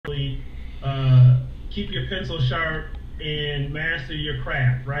keep your pencil sharp and master your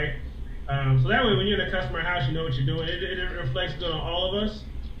craft, right? So that way, when you're in a customer house, you know what you're doing. It reflects good on all of us.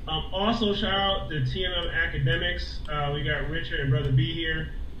 Also, shout out to TMM Academics. We got Richard and Brother B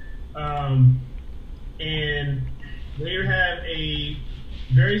here. And they have a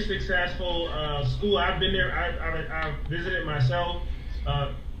very successful school. I've been there. I've visited myself.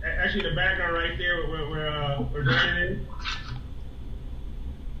 Actually, the background right there where Brandon is.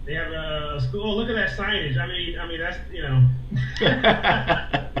 They have a school. Oh, look at that signage. I mean that's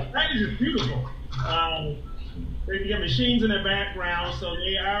signage is beautiful. They got machines in the background, so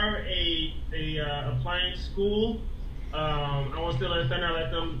they are a appliance school. I won't steal their thunder. I'll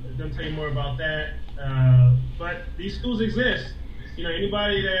let them tell you more about that. But these schools exist.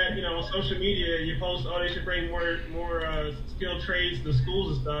 Anybody that on social media you post, oh, they should bring more skilled trades to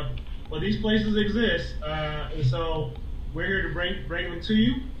schools and stuff. Well, these places exist, and so we're here to bring them to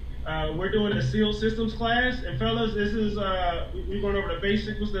you. We're doing a sealed systems class, and fellas, this is we're going over the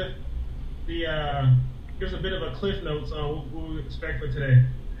basics. What's the give us a bit of a cliff notes on what we expect for today.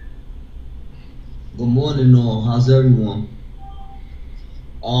 Good morning, all. How's everyone?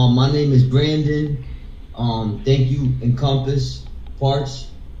 My name is Brandon. Thank you, Encompass Parts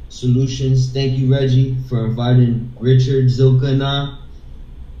Solutions. Thank you, Reggie, for inviting Richard, Zilka, and I.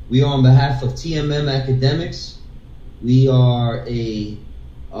 We are on behalf of TMM Academics. We are a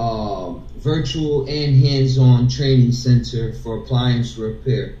virtual and hands-on training center for appliance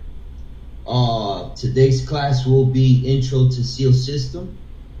repair. Today's class will be Intro to Seal System.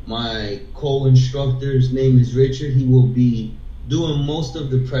 My co-instructor's name is Richard. He will be doing most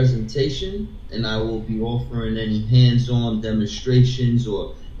of the presentation, and I will be offering any hands-on demonstrations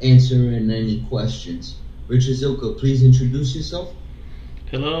or answering any questions. Richard Zilka, please introduce yourself.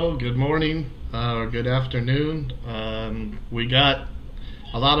 Hello, good morning, or good afternoon. We got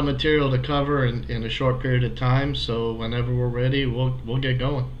a lot of material to cover in a short period of time, so whenever we're ready, we'll get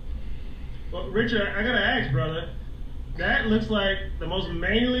going. Well, Richard, I gotta ask, brother. That looks like the most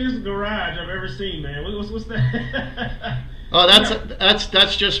manliest garage I've ever seen, man. What's that? Oh,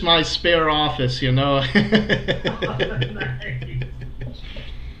 that's just my spare office, Nice.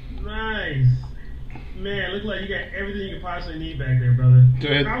 Nice. Man, look like you got everything you could possibly need back there, brother.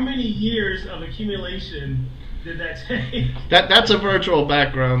 Good. How many years of accumulation did that take? That's a virtual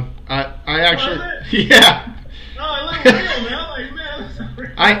background. I actually, yeah. Oh, it looked real, man. I'm like, man, that's so real.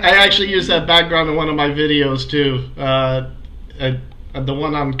 I actually use that background in one of my videos too. The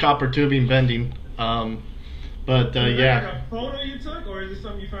one on copper tubing bending. Yeah. Like a photo you took, or is it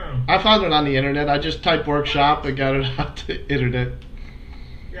something you found? I found it on the internet. I just typed workshop and got it out to the internet.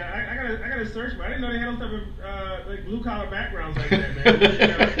 Yeah, I gotta search, but I didn't know they had those type of like blue collar backgrounds like that, man.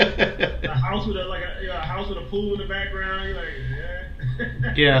 A house with a house with a pool in the background. You're like,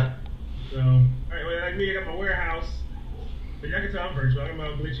 yeah. Yeah. So, all right, well, like me, I got my warehouse, but y'all can tell I'm virtual. I'm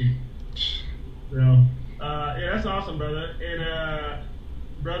glitchy. So, yeah, that's awesome, brother. And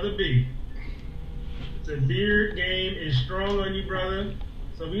brother B, the beard game is strong on you, brother.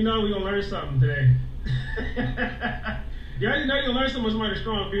 So we know we're gonna learn something today. You already know you're gonna learn something with a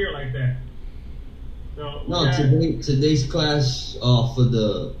strong beard like that. So today's class for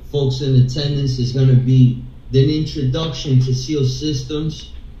the folks in attendance is gonna be an introduction to seal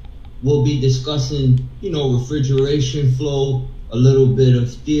systems. We'll be discussing, refrigeration flow, a little bit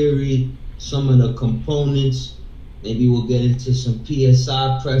of theory, some of the components. Maybe we'll get into some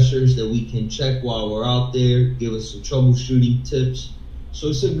PSI pressures that we can check while we're out there, give us some troubleshooting tips. So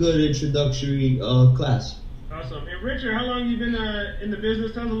it's a good introductory class. Awesome. And Richard, how long have you been in the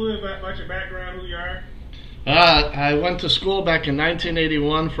business? Tell us a little bit about your background, who you are. I went to school back in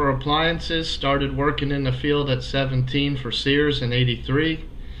 1981 for appliances, started working in the field at 17 for Sears in 83.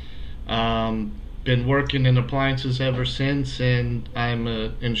 Been working in appliances ever since, and I'm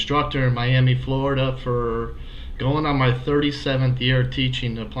an instructor in Miami, Florida for going on my 37th year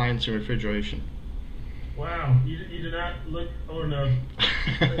teaching appliance and refrigeration. Wow, you do not look old enough.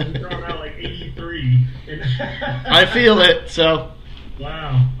 You're throwing out like 83. I feel it, so.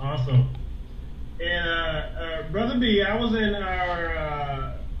 Wow, awesome. And Brother B, I was in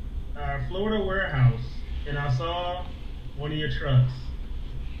our Florida warehouse, and I saw one of your trucks.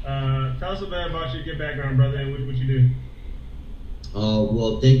 Tell us a bit about your background, brother, and what you do.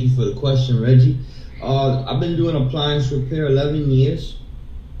 Well, thank you for the question, Reggie. I've been doing appliance repair 11 years.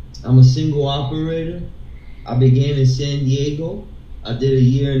 I'm a single operator. I began in San Diego. I did a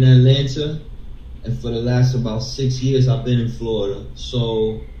year in Atlanta, and for the last about 6 years, I've been in Florida.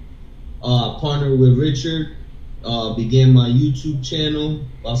 So, I partnered with Richard, began my YouTube channel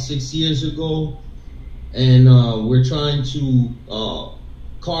about 6 years ago, and we're trying to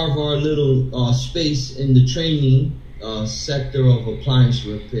carve our little space in the training sector of appliance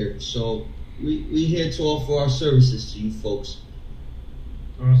repair. So we here to offer our services to you folks.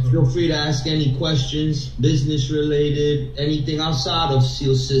 Awesome. Feel free to ask any questions, business related, anything outside of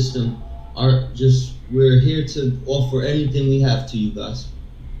Seal System. We're here to offer anything we have to you guys.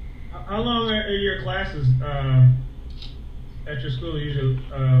 How long are your classes at your school usually?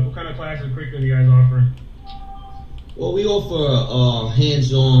 What kind of classes and curriculum you guys offering? Well, we offer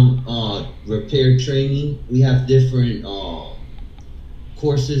hands-on repair training. We have different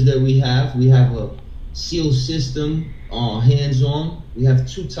courses that we have. We have a Seal System hands-on. We have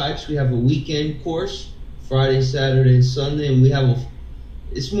two types. We have a weekend course, Friday, Saturday, and Sunday, and we have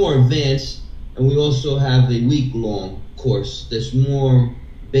it's more advanced, and we also have a week-long course that's more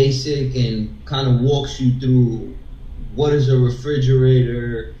basic and kind of walks you through what is a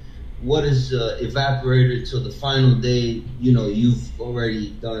refrigerator, what is an evaporator till the final day. You know, you've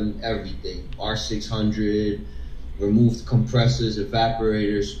already done everything. R600, removed compressors,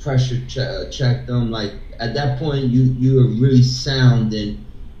 evaporators, pressure check them. Like at that point, you are really sound in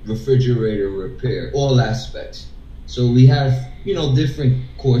refrigerator repair, all aspects. So we have, you know, different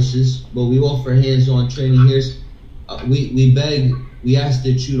courses, but we offer hands-on training here. We ask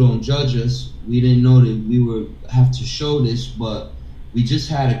that you don't judge us. We didn't know that we would have to show this, but we just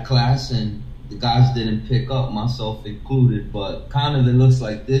had a class and the guys didn't pick up, myself included, but kind of it looks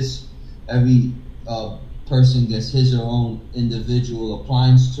like this. Every person gets his or her own individual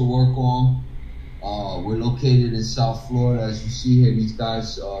appliance to work on. We're located in South Florida. As you see here, these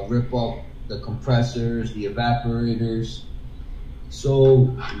guys rip up the compressors, the evaporators.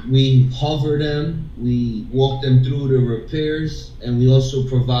 So we hover them, we walk them through the repairs, and we also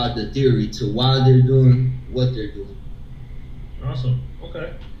provide the theory to why they're doing what they're doing. Awesome.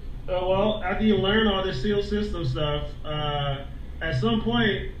 Okay. Well, after you learn all this Seal System stuff, at some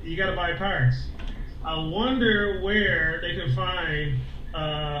point you got to buy parts. I wonder where they can find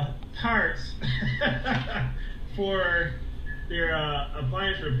parts for their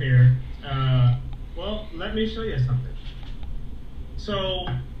appliance repair. Well, let me show you something. So,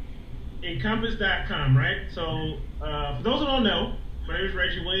 Encompass.com, right? So, for those who don't know, my name is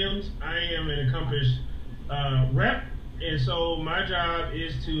Reggie Williams. I am an Encompass rep, and so my job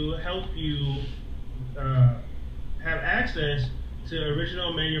is to help you have access to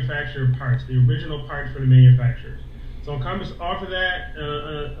original manufacturer parts, the original parts for the manufacturers. So, Encompass offer that.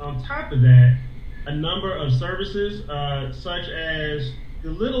 On top of that, a number of services, such as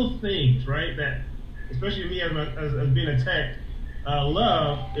the little things, right? That, especially me as being a tech,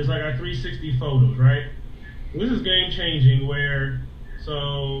 love is like our 360 photos, right? This is game changing where,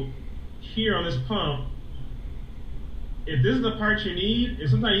 so here on this pump, if this is the part you need,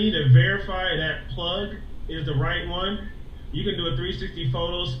 if sometimes you need to verify that plug is the right one, you can do a 360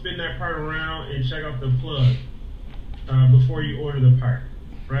 photo, spin that part around, and check out the plug before you order the part,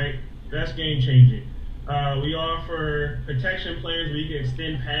 right? That's game changing. We offer protection plans where you can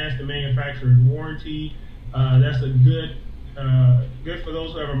extend past the manufacturer's warranty. That's a good for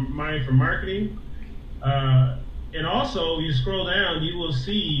those who have a mind for marketing. And also, you scroll down, you will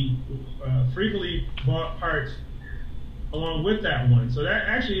see frequently bought parts along with that one. So that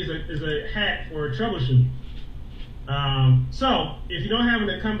actually is a hack for troubleshooting. So if you don't have an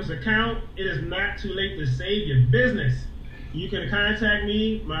Encompass account, it is not too late to save your business. You can contact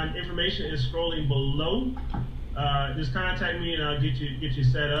me. My information is scrolling below. Just contact me and I'll get you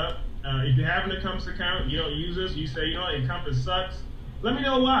set up. If you have an Encompass account, you don't use us, you say, you know what, Encompass sucks, let me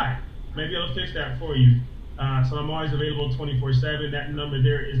know why. Maybe I'll fix that for you. So I'm always available 24/7. That number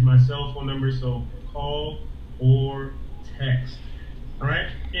there is my cell phone number, so call or text. All right?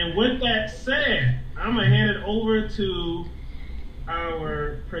 And with that said, I'm going to hand it over to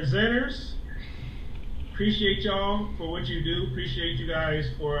our presenters. Appreciate y'all for what you do. Appreciate you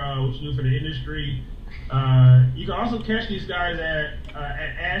guys for what you do for the industry. You can also catch these guys at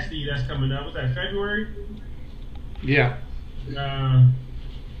ASTI that's coming up. Was that February? Yeah.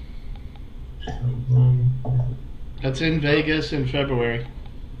 That's in Vegas in February.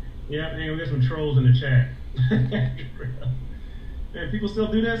 Yeah, and we got some trolls in the chat. Man, people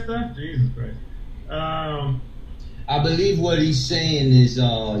still do that stuff? Jesus Christ. I believe what he's saying is,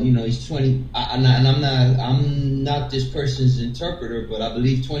 he's 20, and I'm not this person's interpreter, but I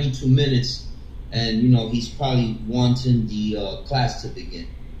believe 22 minutes, and he's probably wanting the class to begin.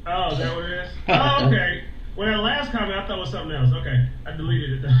 Oh, is that what it is? Oh, okay. Well, that last comment I thought was something else. Okay, I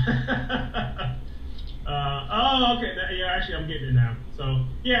deleted it. Oh, okay. Yeah, actually, I'm getting it now. So.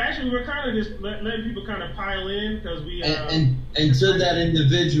 Yeah, actually, we're kind of just letting people kind of pile in because we. And to that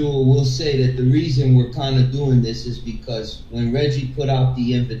individual, we'll say that the reason we're kind of doing this is because when Reggie put out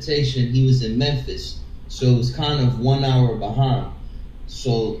the invitation, he was in Memphis, so it was kind of 1 hour behind.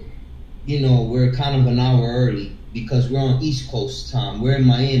 So, you know, we're kind of an hour early because we're on East Coast time. We're in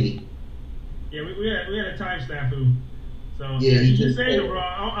Miami. Yeah, we had a time snafu. So yeah, he just saying it, bro.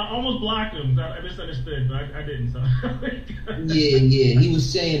 I almost blocked him. So I misunderstood, but I didn't. So yeah. He was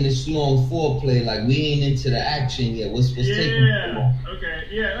saying this long foreplay, like we ain't into the action yet. What's taking? Yeah. Okay.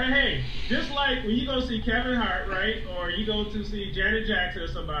 Yeah. Hey, just like when you go see Kevin Hart, right, or you go to see Janet Jackson or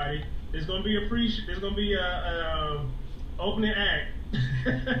somebody, there's gonna be a opening act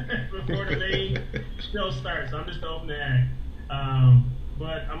before the main show starts. I'm just the opening act.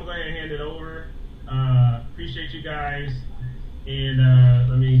 But I'm gonna go ahead and hand it over. Appreciate you guys. And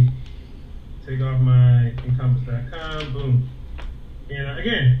let me take off my Encompass.com. Boom. And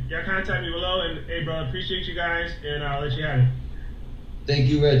again, y'all contact me below. And hey, bro, appreciate you guys. And I'll let you have it. Thank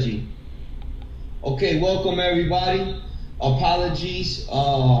you, Reggie. Okay, welcome everybody. Apologies.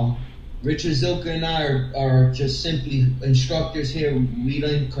 Richard Zilka and I are just simply instructors here. We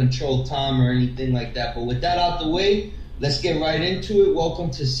don't control time or anything like that. But with that out the way, let's get right into it.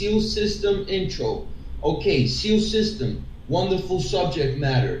 Welcome to SEAL System Intro. Okay, SEAL System, wonderful subject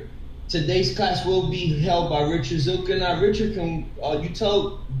matter. Today's class will be held by Richard Zilka. Now, Richard, can you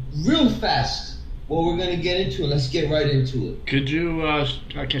tell real fast what we're going to get into? Let's get right into it. Could you,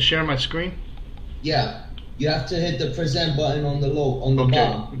 I can share my screen? Yeah, you have to hit the present button on the bottom.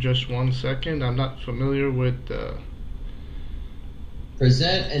 Okay, just 1 second. I'm not familiar with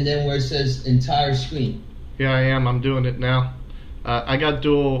present, and then where it says entire screen. Yeah, I am. I'm doing it now. I got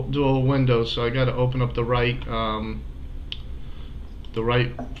dual windows, so I got to open up the right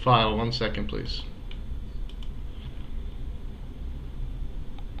file. 1 second, please.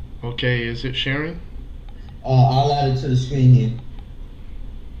 Okay, is it sharing? I'll add it to the screen here.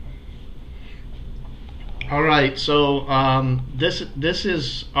 All right, so this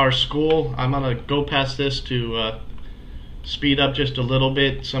is our school. I'm gonna go past this to speed up just a little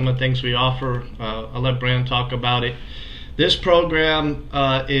bit some of the things we offer. I'll let Brand talk about it. This program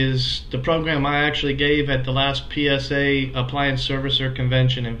is the program I actually gave at the last PSA Appliance Servicer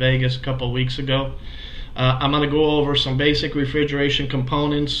Convention in Vegas a couple of weeks ago. I'm going to go over some basic refrigeration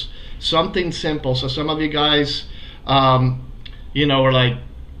components, something simple. So some of you guys, you know, are like,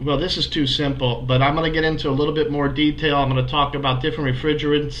 well, this is too simple, but I'm going to get into a little bit more detail. I'm going to talk about different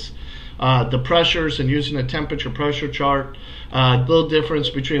refrigerants, the pressures and using the temperature pressure chart, little difference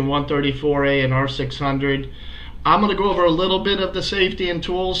between 134A and R600. I'm going to go over a little bit of the safety and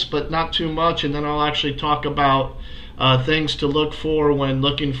tools, but not too much, and then I'll actually talk about things to look for when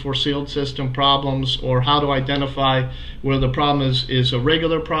looking for sealed system problems, or how to identify where the problem is a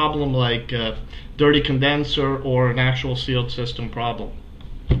regular problem like dirty condenser or an actual sealed system problem.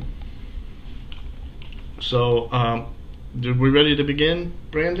 So, are we ready to begin,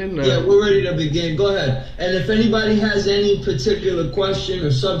 Brandon? Yeah, we're ready to begin. Go ahead. And if anybody has any particular question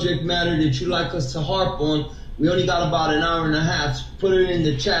or subject matter that you'd like us to harp on, we only got about an hour and a half. Put it in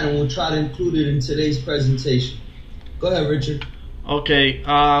the chat and we'll try to include it in today's presentation. Go ahead, Richard. Okay,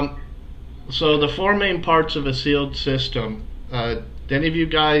 so the four main parts of a sealed system. Do any of you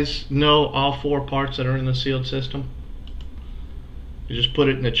guys know all four parts that are in the sealed system? You just put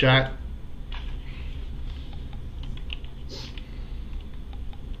it in the chat.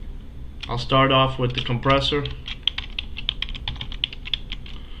 I'll start off with the compressor.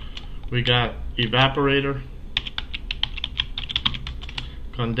 We got evaporator,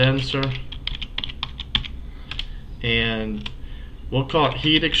 condenser, and we'll call it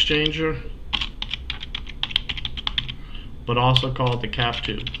heat exchanger, but also call it the cap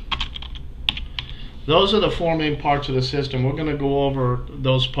tube. Those are the four main parts of the system. We're going to go over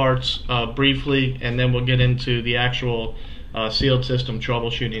those parts briefly, and then we'll get into the actual sealed system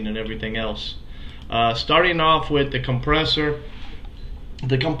troubleshooting and everything else. Starting off with the compressor.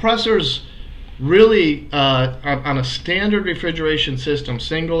 The compressor's really on a standard refrigeration system,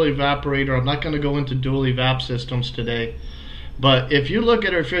 single evaporator. I'm not going to go into dual evap systems today, but if you look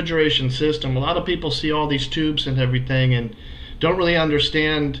at a refrigeration system, a lot of people see all these tubes and everything and don't really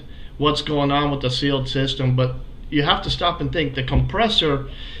understand what's going on with the sealed system. But you have to stop and think. The compressor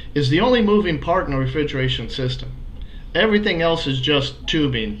is the only moving part in a refrigeration system. Everything else is just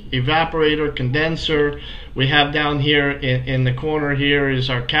tubing. Evaporator, condenser. We have down here in the corner here is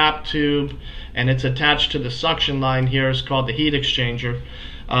our cap tube, and it's attached to the suction line here. It's called the heat exchanger.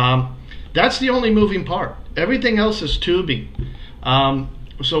 That's the only moving part. Everything else is tubing.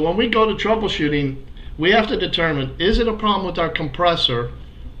 So when we go to troubleshooting, we have to determine, is it a problem with our compressor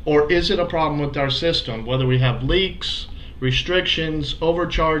or is it a problem with our system? Whether we have leaks, restrictions,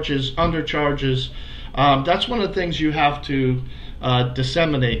 overcharges, undercharges, that's one of the things you have to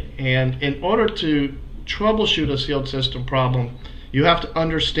disseminate. And in order to troubleshoot a sealed system problem, you have to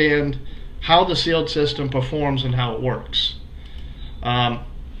understand how the sealed system performs and how it works.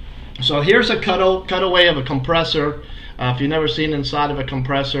 So here's a cutaway of a compressor. If you've never seen inside of a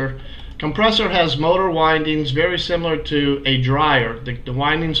compressor, compressor has motor windings very similar to a dryer. The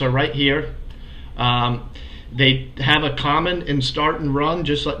windings are right here. They have a common in start and run,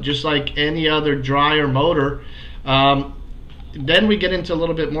 just like any other dryer motor. Then we get into a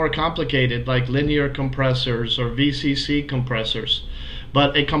little bit more complicated, like linear compressors or VCC compressors.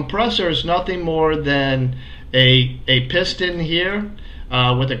 But a compressor is nothing more than a piston here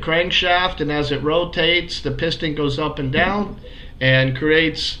with a crankshaft, and as it rotates, the piston goes up and down and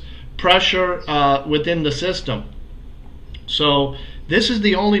creates pressure within the system. So this is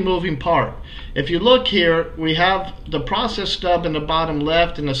the only moving part. If you look here, we have the process stub in the bottom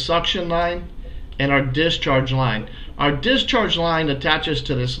left and a suction line and our discharge line. Our discharge line attaches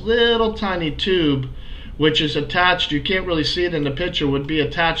to this little tiny tube, which is attached, you can't really see it in the picture, would be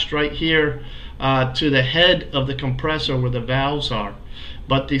attached right here to the head of the compressor where the valves are.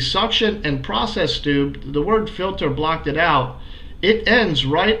 But the suction and process tube, the word filter blocked it out, it ends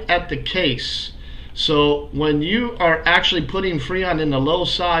right at the case. So when you are actually putting Freon in the low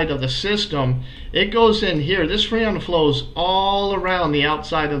side of the system, it goes in here. This Freon flows all around the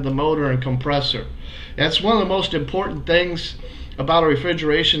outside of the motor and compressor. That's one of the most important things about a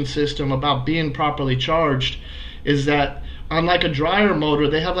refrigeration system, about being properly charged, is that unlike a dryer motor,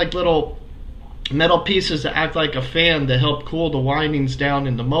 they have like little metal pieces that act like a fan to help cool the windings down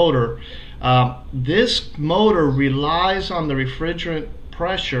in the motor. This motor relies on the refrigerant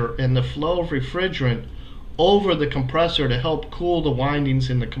pressure and the flow of refrigerant over the compressor to help cool the windings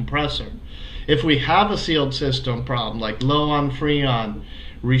in the compressor. If we have a sealed system problem like low on Freon,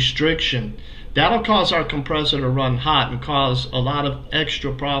 restriction, that'll cause our compressor to run hot and cause a lot of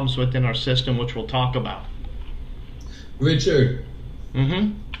extra problems within our system, which we'll talk about. Richard,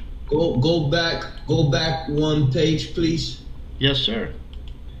 go back one page, please. Yes, sir.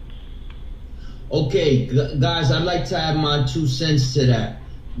 Okay, guys, I'd like to add my 2 cents to that.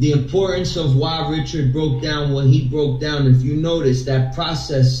 The importance of why Richard broke down what he broke down. If you notice that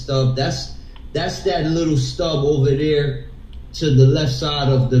process stub, that's that little stub over there to the left side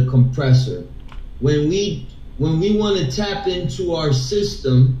of the compressor. When we want to tap into our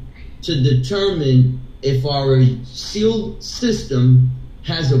system to determine if our sealed system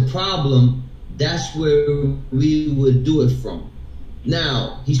has a problem, that's where we would do it from.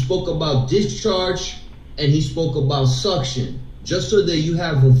 Now, he spoke about discharge and he spoke about suction. Just so that you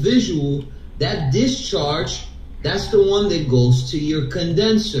have a visual, that discharge, that's the one that goes to your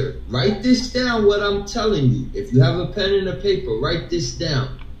condenser. Write this down, what I'm telling you. If you have a pen and a paper, write this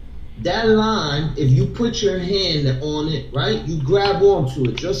down. That line, if you put your hand on it, right, you grab onto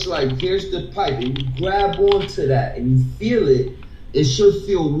it, just like here's the pipe, and you grab onto that and you feel it, it should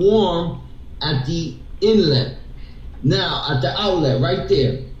feel warm at the inlet. Now, at the outlet, right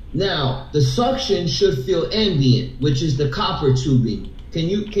there. Now, the suction should feel ambient, which is the copper tubing. Can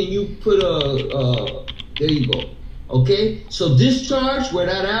you put there you go. Okay, so discharge, where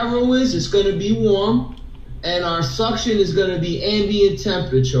that arrow is going to be warm, and our suction is going to be ambient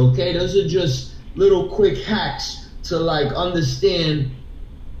temperature, okay? Those are just little quick hacks to like understand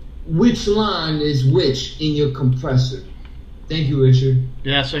which line is which in your compressor. Thank you, Richard.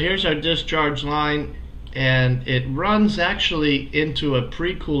 Yeah, so here's our discharge line, and it runs actually into a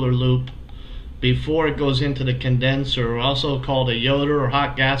pre-cooler loop before it goes into the condenser, also called a Yoder or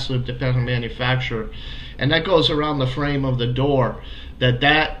hot gas loop, depending on manufacturer. And that goes around the frame of the door.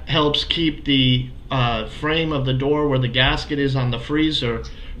 That helps keep the frame of the door where the gasket is on the freezer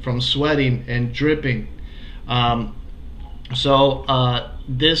from sweating and dripping.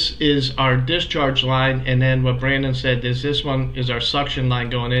 This is our discharge line, and then what Brandon said is this one is our suction line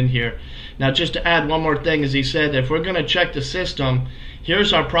going in here. Now, just to add one more thing, as he said, if we're going to check the system,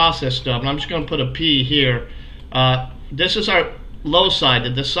 here's our process stub, and I'm just going to put a P here. This is our low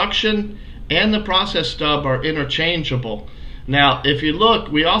side. The suction and the process stub are interchangeable. Now, if you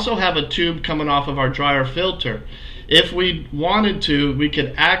look, we also have a tube coming off of our dryer filter. If we wanted to, we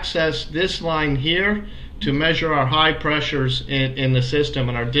could access this line here to measure our high pressures in the system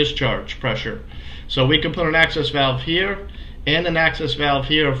and our discharge pressure. So we could put an access valve here and an access valve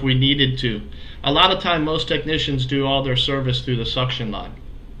here if we needed to. A lot of time, most technicians do all their service through the suction line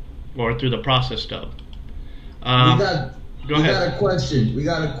or through the process stub. We got a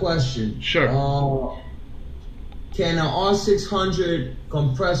question. Sure. Can an R600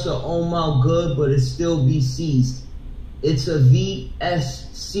 compressor ohm out good, but it still be seized? It's a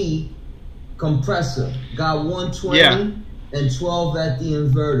VSC compressor. Got 120 and 12 at the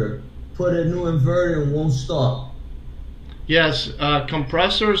inverter. Put a new inverter and won't start. Yes,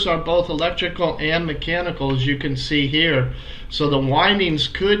 compressors are both electrical and mechanical, as you can see here. So the windings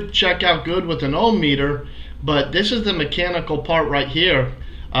could check out good with an ohm meter, but this is the mechanical part right here.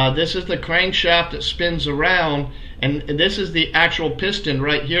 This is the crankshaft that spins around, and this is the actual piston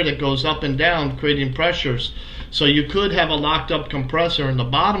right here that goes up and down, creating pressures. So you could have a locked up compressor, and the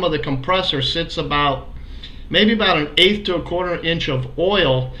bottom of the compressor sits maybe about 1/8 to 1/4 inch of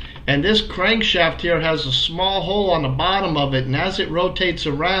oil, and this crankshaft here has a small hole on the bottom of it, and as it rotates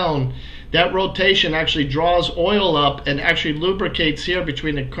around, that rotation actually draws oil up and actually lubricates here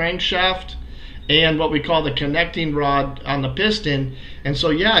between the crankshaft and what we call the connecting rod on the piston. And so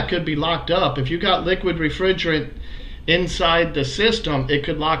yeah, it could be locked up. If you got liquid refrigerant inside the system, it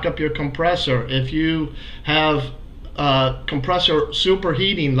could lock up your compressor. If you have compressor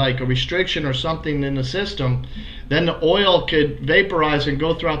superheating, like a restriction or something in the system, then the oil could vaporize and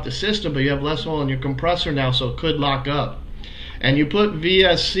go throughout the system, but you have less oil in your compressor now, so it could lock up. And you put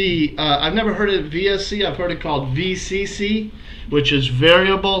VSC, I've never heard of VSC, I've heard it called VCC, which is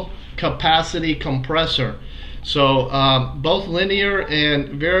variable capacity compressor. So both linear and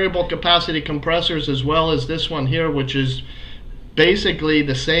variable capacity compressors, as well as this one here, which is basically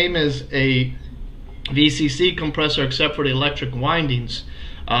the same as a VCC compressor except for the electric windings.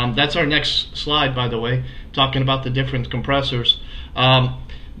 That's our next slide, by the way, talking about the different compressors.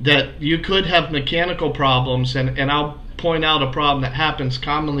 That you could have mechanical problems, and I'll point out a problem that happens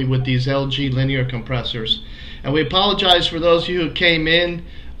commonly with these LG linear compressors. And we apologize for those of you who came in.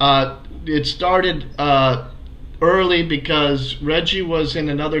 It started early because Reggie was in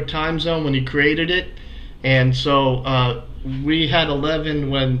another time zone when he created it, and so we had 11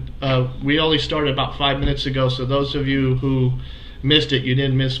 when we only started about 5 minutes ago. So those of you who missed it, you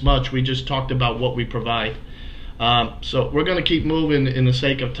didn't miss much. We just talked about what we provide. So we're going to keep moving in the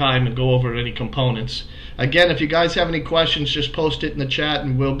sake of time and go over any components. Again, if you guys have any questions, just post it in the chat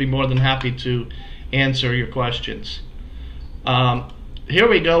and we'll be more than happy to answer your questions. Here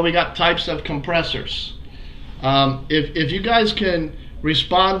we go. We got types of compressors. If you guys can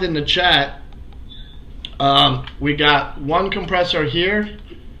respond in the chat, we got one compressor here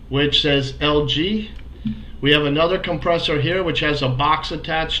which says LG. We have another compressor here which has a box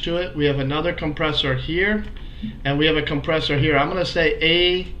attached to it. We have another compressor here, and we have a compressor here. I'm going to say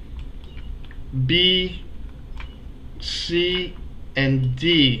A, B, C, and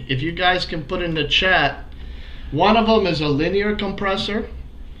D. If you guys can put in the chat, one of them is a linear compressor,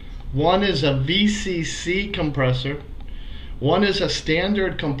 one is a VCC compressor, one is a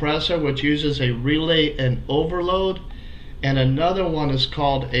standard compressor which uses a relay and overload, and another one is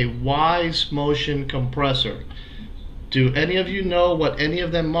called a wise motion compressor. Do any of you know what any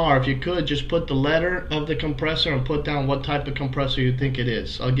of them are? If you could, just put the letter of the compressor and put down what type of compressor you think it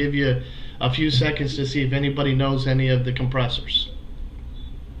is. I'll give you a few seconds to see if anybody knows any of the compressors.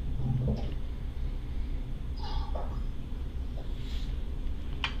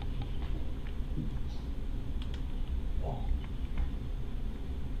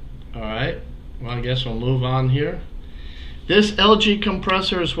 Alright, well, I guess we'll move on here. This LG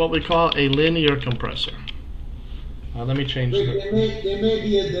compressor is what we call a linear compressor. Let me change Rick, there may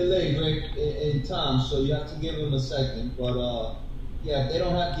be a delay, Rick, in time, so you have to give them a second. But yeah, if they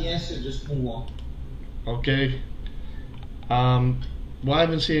don't have the answer, just move on. Okay. Well, I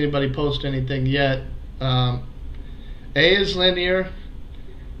haven't seen anybody post anything yet. A is linear,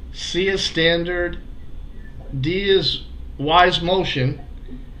 C is standard, D is wise motion,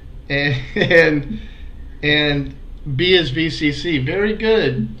 and B is VCC. Very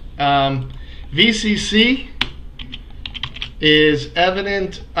good. VCC is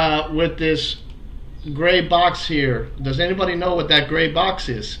evident with this gray box here. Does anybody know what that gray box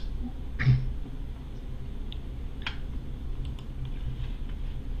is?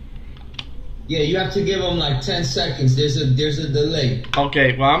 Yeah, you have to give them like 10 seconds. There's a delay.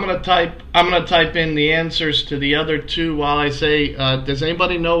 Okay, well, I'm gonna type in the answers to the other two while I say, does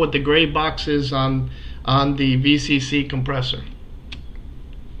anybody know what the gray box is on the VCC compressor?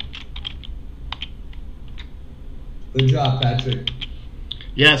 Good job, Patrick.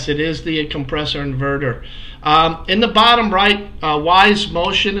 Yes, it is the compressor inverter. In the bottom right, wise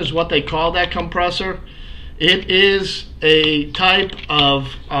motion is what they call that compressor. It is a type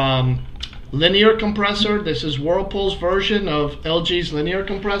of linear compressor. This is Whirlpool's version of LG's linear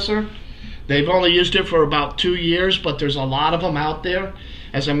compressor. They've only used it for about 2 years, but there's a lot of them out there.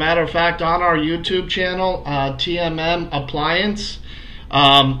 As a matter of fact, on our YouTube channel, TMM Appliance,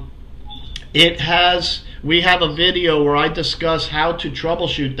 we have a video where I discuss how to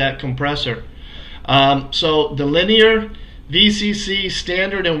troubleshoot that compressor. So the linear, VCC,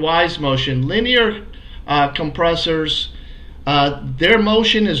 standard, and wise motion. Linear compressors, their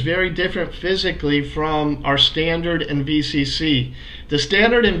motion is very different physically from our standard and VCC. The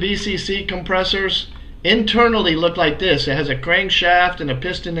standard and VCC compressors internally look like this. It has a crankshaft and a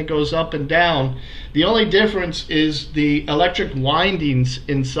piston that goes up and down. The only difference is the electric windings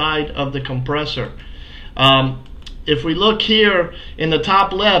inside of the compressor. If we look here in the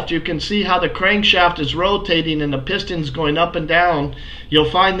top left, you can see how the crankshaft is rotating and the piston's going up and down.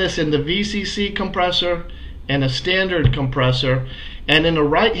 You'll find this in the VCC compressor and a standard compressor. And in the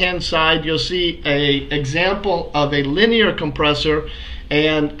right hand side, you'll see an example of a linear compressor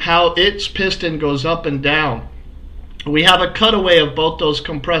and how its piston goes up and down. We have a cutaway of both those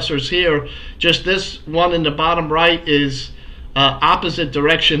compressors here. Just this one in the bottom right is opposite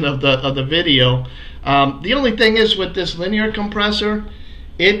direction of the video. The only thing is with this linear compressor,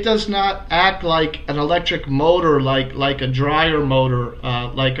 it does not act like an electric motor, like a dryer motor,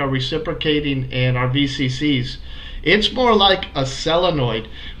 like our reciprocating and our VCCs. It's more like a solenoid.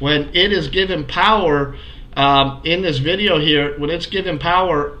 When it is given power, in this video here, when it's given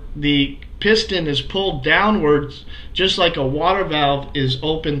power, the piston is pulled downwards just like a water valve is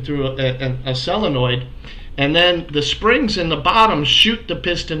open through a solenoid, and then the springs in the bottom shoot the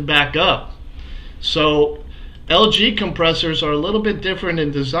piston back up. So LG compressors are a little bit different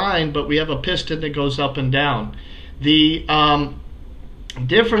in design, but we have a piston that goes up and down. The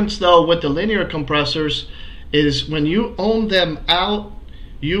difference though with the linear compressors is when you ohm them out,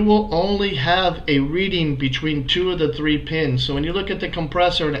 you will only have a reading between 2 of the 3 pins. So when you look at the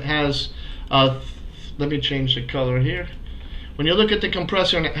compressor and it has, let me change the color here. When you look at the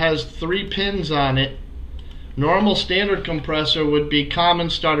compressor and it has 3 pins on it, normal standard compressor would be common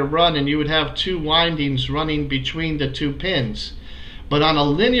starter run, and you would have 2 windings running between the 2 pins. But on a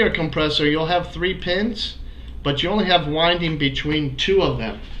linear compressor, you'll have 3 pins, but you only have winding between 2 of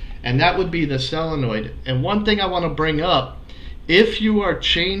them, and that would be the solenoid. And one thing I want to bring up, if you are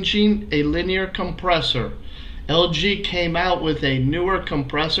changing a linear compressor, LG came out with a newer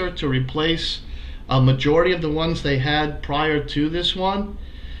compressor to replace a majority of the ones they had prior to this one.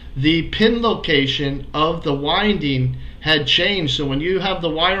 The pin location of the winding had changed. So when you have the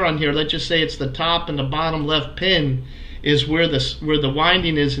wire on here, let's just say it's the top and the bottom left pin is where the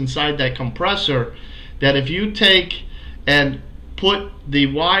winding is inside that compressor, that if you take and put the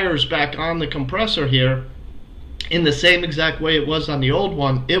wires back on the compressor here in the same exact way it was on the old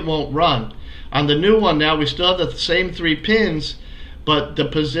one, it won't run. On the new one now, we still have the same 3 pins, but the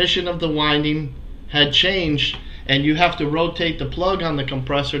position of the winding had changed, and you have to rotate the plug on the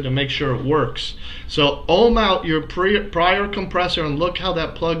compressor to make sure it works. So ohm out your prior compressor and look how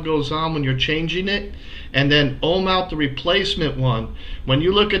that plug goes on when you're changing it, and then ohm out the replacement one. When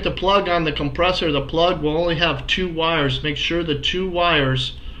you look at the plug on the compressor, the plug will only have 2 wires. Make sure the 2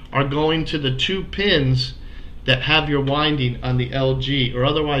 wires are going to the 2 pins that have your winding on the LG, or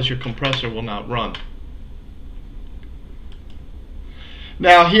otherwise your compressor will not run.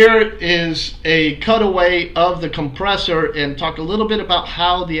 Now here is a cutaway of the compressor, and talk a little bit about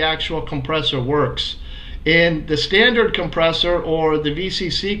how the actual compressor works. In the standard compressor or the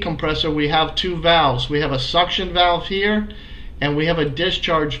VCC compressor, we have 2 valves. We have a suction valve here and we have a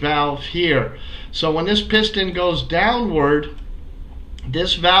discharge valve here. So when this piston goes downward,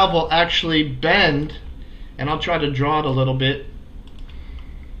 this valve will actually bend, and I'll try to draw it a little bit.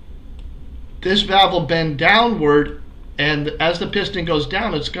 This valve will bend downward, and as the piston goes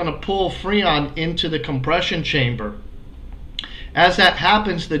down, it's going to pull Freon into the compression chamber. As that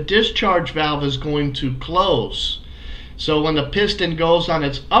happens, the discharge valve is going to close. So when the piston goes on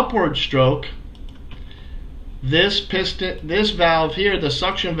its upward stroke, this valve here, the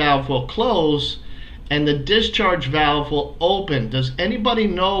suction valve, will close and the discharge valve will open. Does anybody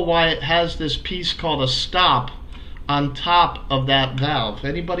know why it has this piece called a stop on top of that valve?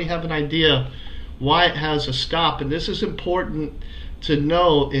 Anybody have an idea why it has a stop? And this is important to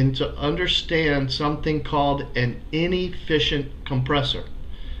know and to understand something called an inefficient compressor.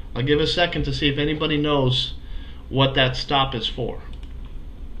 I'll give a second to see if anybody knows what that stop is for.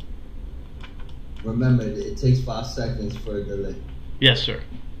 Remember, it takes 5 seconds for a delay. Yes, sir.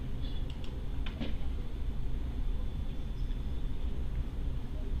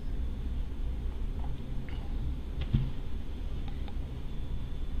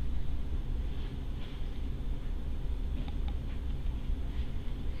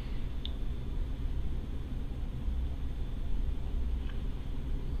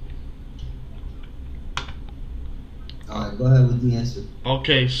 All right, go ahead with the answer.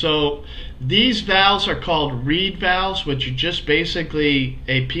 Okay, so these valves are called reed valves, which are just basically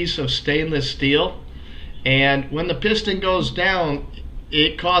a piece of stainless steel. And when the piston goes down,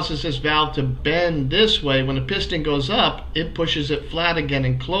 it causes this valve to bend this way. When the piston goes up, it pushes it flat again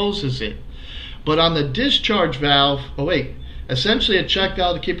and closes it. But on the discharge valve, essentially a check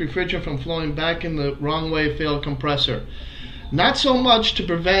valve to keep refrigerant from flowing back in the wrong way, failed compressor. Not so much to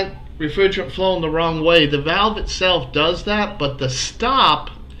prevent refrigerant flowing the wrong way. The valve itself does that, but the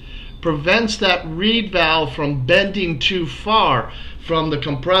stop prevents that reed valve from bending too far from the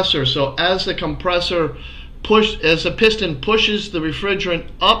compressor. So as the piston pushes the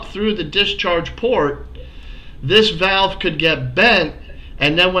refrigerant up through the discharge port, this valve could get bent,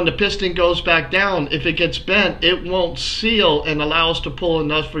 and then when the piston goes back down, if it gets bent, it won't seal and allow us to pull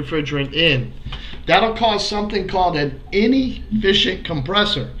enough refrigerant in. That'll cause something called an inefficient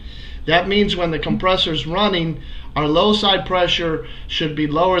compressor. That means when the compressor is running, our low side pressure should be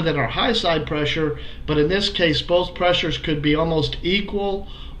lower than our high side pressure, but in this case both pressures could be almost equal,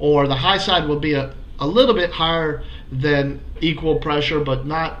 or the high side will be a little bit higher than equal pressure but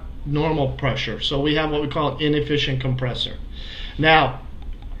not normal pressure. So we have what we call an inefficient compressor. Now,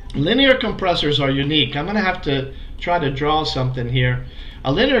 linear compressors are unique. I'm going to have to try to draw something here.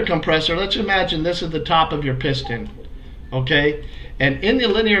 A linear compressor, let's imagine this is the top of your piston, okay? And in the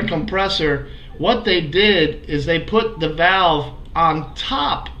linear compressor, what they did is they put the valve on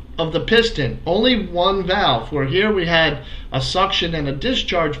top of the piston. Only one valve, where here we had a suction and a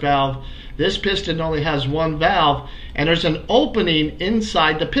discharge valve. This piston only has one valve, and there's an opening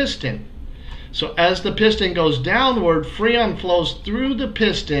inside the piston. So as the piston goes downward, freon flows through the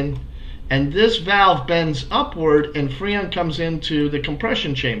piston, and this valve bends upward, and freon comes into the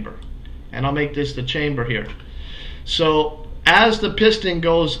compression chamber. And I'll make this the chamber here. So as the piston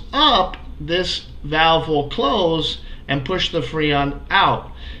goes up, this valve will close and push the freon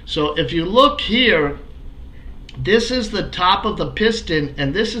out. So if you look here, this is the top of the piston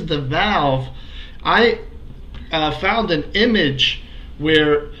and this is the valve. I found an image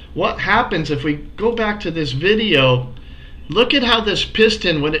where what happens if we go back to this video. Look at how this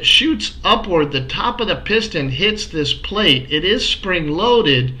piston, when it shoots upward, the top of the piston hits this plate. It is spring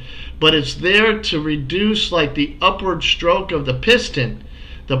loaded, but it's there to reduce like the upward stroke of the piston.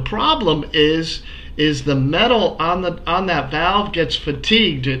 The problem is the metal on that valve gets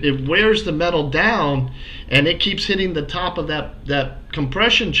fatigued. It wears the metal down, and it keeps hitting the top of that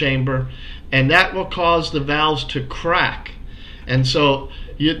compression chamber, and that will cause the valves to crack. And so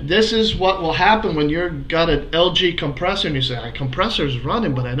this is what will happen when you've got an LG compressor and you say, my compressor's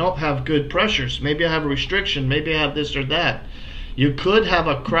running, but I don't have good pressures. Maybe I have a restriction. Maybe I have this or that. You could have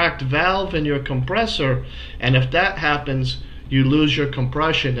a cracked valve in your compressor, and if that happens, you lose your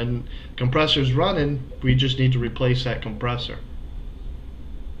compression, and compressor's running, we just need to replace that compressor.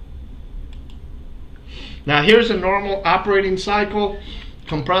 Now here's a normal operating cycle.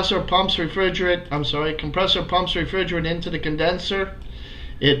 Compressor pumps refrigerant into the condenser.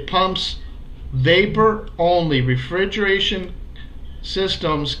 It pumps vapor only. Refrigeration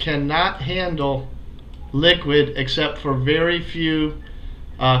systems cannot handle liquid except for very few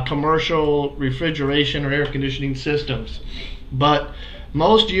commercial refrigeration or air conditioning systems. But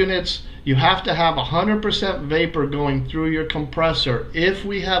most units, you have to have 100% vapor going through your compressor. If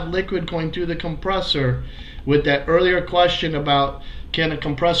we have liquid going through the compressor, with that earlier question about can a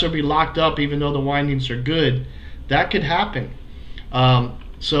compressor be locked up even though the windings are good, that could happen.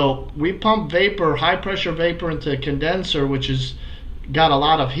 So we pump vapor, high pressure vapor, into a condenser which has got a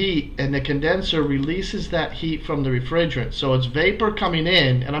lot of heat, and the condenser releases that heat from the refrigerant. So it's vapor coming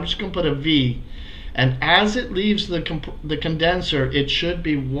in, and I'm just going to put a V, and as it leaves the condenser, it should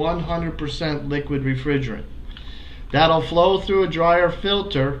be 100% liquid refrigerant. That'll flow through a dryer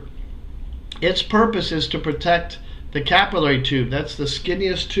filter. Its purpose is to protect the capillary tube. That's the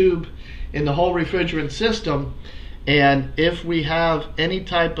skinniest tube in the whole refrigerant system, and if we have any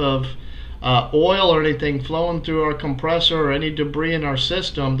type of oil or anything flowing through our compressor or any debris in our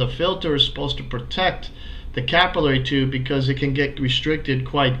system, the filter is supposed to protect the capillary tube because it can get restricted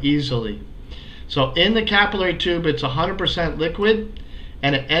quite easily. So in the capillary tube, it's 100% liquid,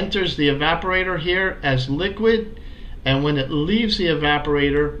 and it enters the evaporator here as liquid, and when it leaves the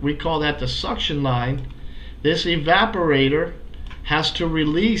evaporator, we call that the suction line. This evaporator has to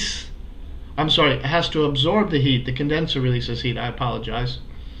it has to absorb the heat. The condenser releases heat, I apologize.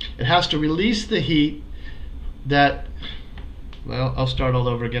 It has to release the heat I'll start all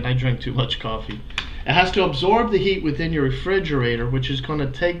over again. I drank too much coffee. It has to absorb the heat within your refrigerator, which is going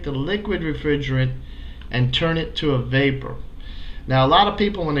to take the liquid refrigerant and turn it to a vapor. Now, a lot of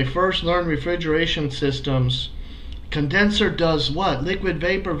people, when they first learn refrigeration systems, condenser does what? Liquid,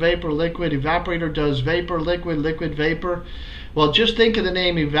 vapor, vapor, liquid. Evaporator does vapor, liquid, liquid, vapor. Well, just think of the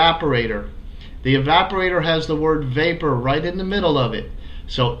name evaporator. The evaporator has the word vapor right in the middle of it.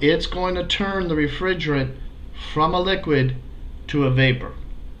 So it's going to turn the refrigerant from a liquid to a vapor.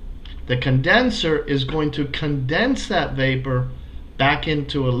 The condenser is going to condense that vapor back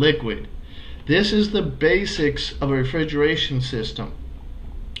into a liquid. This is the basics of a refrigeration system.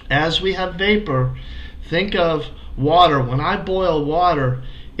 As we have vapor, think of water. When I boil water,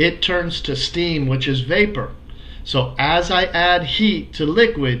 it turns to steam, which is vapor. So as I add heat to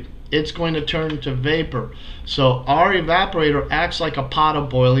liquid, it's going to turn to vapor. So our evaporator acts like a pot of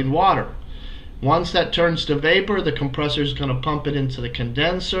boiling water. Once that turns to vapor, the compressor is going to pump it into the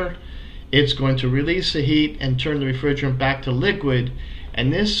condenser. It's going to release the heat and turn the refrigerant back to liquid.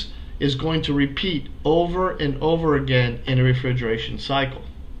 And this is going to repeat over and over again in a refrigeration cycle.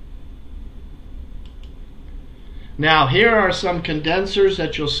 Now, here are some condensers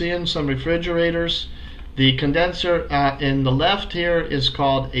that you'll see in some refrigerators. The condenser in the left here is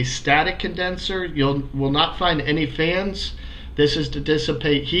called a static condenser. You will not find any fans. This is to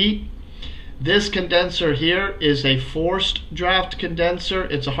dissipate heat. This condenser here is a forced draft condenser.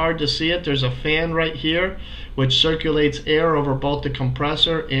 It's hard to see it. There's a fan right here which circulates air over both the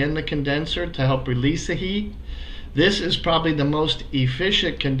compressor and the condenser to help release the heat. This is probably the most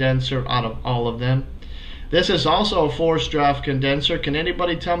efficient condenser out of all of them. This is also a forced draft condenser. Can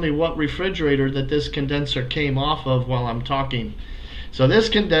anybody tell me what refrigerator that this condenser came off of while I'm talking? So this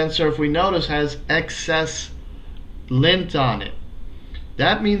condenser, if we notice, has excess lint on it.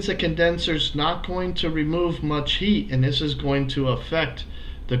 That means the condenser is not going to remove much heat, and this is going to affect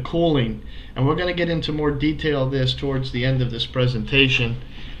the cooling. And we're going to get into more detail of this towards the end of this presentation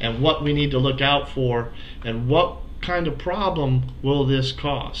and what we need to look out for and what kind of problem will this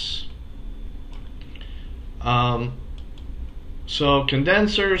cause. So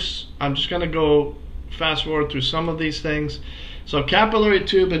condensers, I'm just going to go fast forward through some of these things. So capillary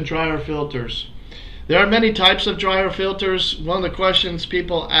tube and dryer filters. There are many types of dryer filters. One of the questions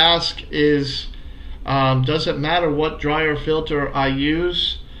people ask is, does it matter what dryer filter I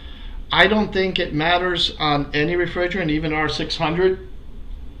use? I don't think it matters on any refrigerant, even R600,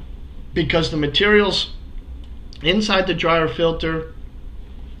 because the materials inside the dryer filter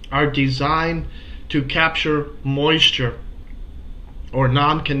are designed to capture moisture or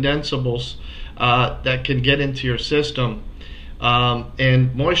non-condensables that can get into your system.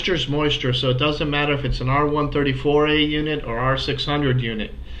 And moisture is moisture, so it doesn't matter if it's an R134A unit or R600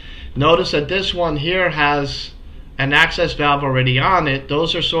 unit. Notice that this one here has an access valve already on it.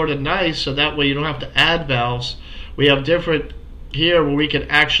 Those are sort of nice, so that way you don't have to add valves. We have different here where we can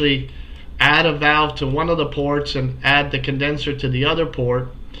actually add a valve to one of the ports and add the condenser to the other port.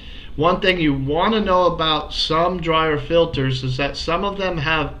 One thing you want to know about some dryer filters is that some of them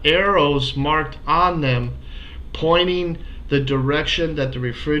have arrows marked on them pointing the direction that the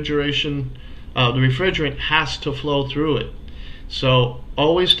refrigerant has to flow through it. So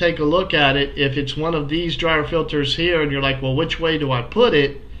always take a look at it. If it's one of these dryer filters here and you're like, well, which way do I put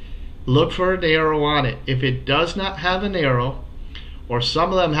it? Look for an arrow on it. If it does not have an arrow, or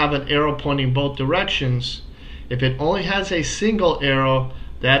some of them have an arrow pointing both directions, if it only has a single arrow,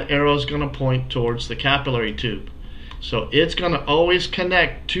 that arrow is going to point towards the capillary tube. So it's going to always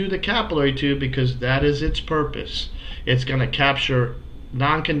connect to the capillary tube because that is its purpose. It's going to capture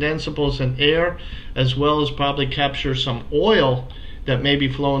non-condensables and air, as well as probably capture some oil that may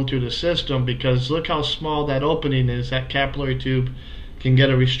be flowing through the system, because look how small that opening is. That capillary tube can get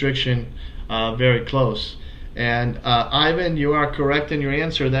a restriction very close. And Ivan, you are correct in your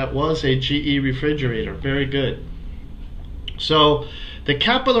answer. That was a GE refrigerator. Very good. So the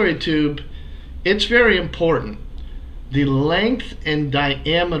capillary tube, it's very important. The length and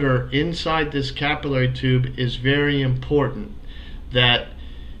diameter inside this capillary tube is very important. That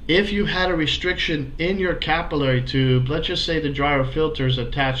if you had a restriction in your capillary tube, let's just say the dryer filter is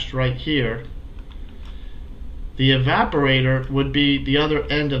attached right here, the evaporator would be the other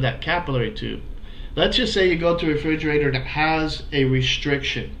end of that capillary tube. Let's just say you go to a refrigerator that has a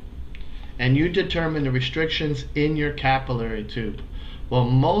restriction and you determine the restrictions in your capillary tube. Well,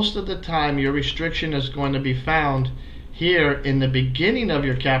 most of the time your restriction is going to be found here in the beginning of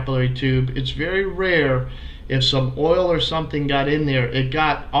your capillary tube. It's very rare if some oil or something got in there, it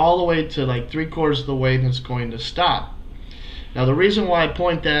got all the way to like 3/4 of the way and it's going to stop. Now the reason why I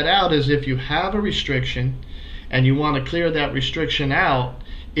point that out is if you have a restriction and you want to clear that restriction out,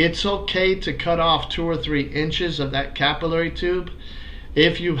 it's okay to cut off 2 or 3 inches of that capillary tube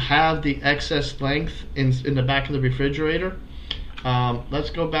if you have the excess length in the back of the refrigerator. Let's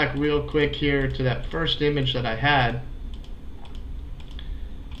go back real quick here to that first image that I had.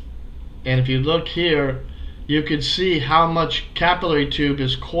 And if you look here, you could see how much capillary tube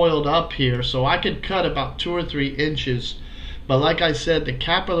is coiled up here. So I could cut about 2 or 3 inches. But like I said, the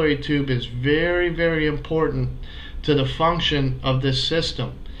capillary tube is very, very important to the function of this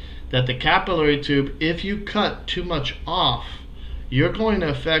system. That the capillary tube, if you cut too much off, you're going to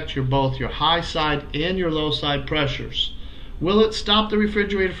affect both your high side and your low side pressures. Will it stop the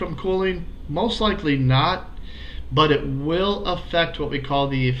refrigerator from cooling? Most likely not, but it will affect what we call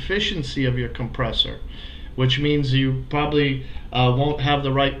the efficiency of your compressor, which means you probably won't have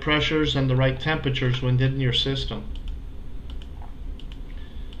the right pressures and the right temperatures when in your system.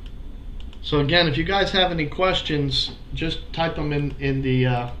 So again, if you guys have any questions, just type them in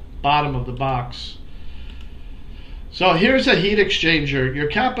the bottom of the box. So here's a heat exchanger. Your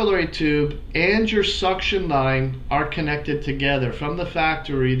capillary tube and your suction line are connected together. From the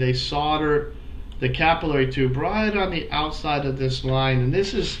factory, they solder the capillary tube right on the outside of this line, and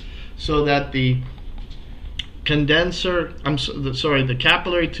this is so that the the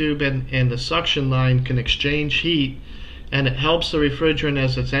capillary tube and the suction line can exchange heat, and it helps the refrigerant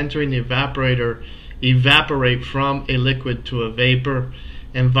as it's entering the evaporator evaporate from a liquid to a vapor,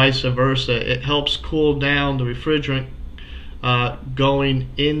 and vice versa. It helps cool down the refrigerant going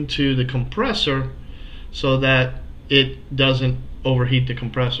into the compressor so that it doesn't overheat the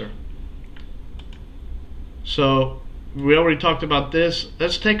compressor. So we already talked about this.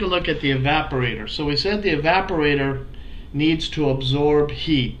 Let's take a look at the evaporator. So we said the evaporator needs to absorb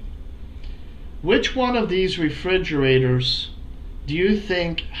heat. Which one of these refrigerators do you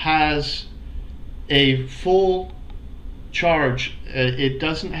think has a full charge? It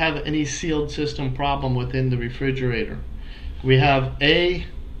doesn't have any sealed system problem within the refrigerator. We have A,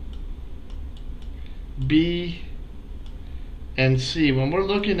 B, and C. When we're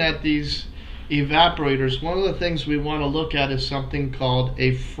looking at these evaporators, one of the things we want to look at is something called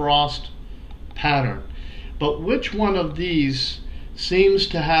a frost pattern. But which one of these seems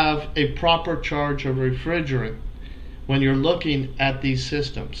to have a proper charge of refrigerant when you're looking at these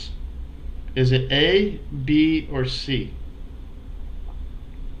systems? Is it A, B, or C?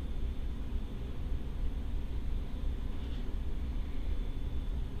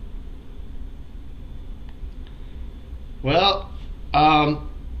 Well,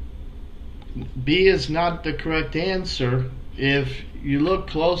 B is not the correct answer. If you look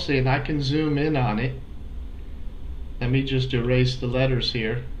closely, and I can zoom in on it, let me just erase the letters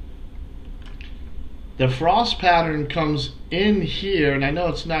here. The frost pattern comes in here, and I know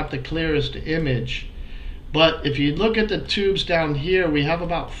it's not the clearest image, but if you look at the tubes down here, we have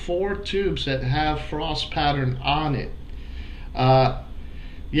about 4 tubes that have frost pattern on it.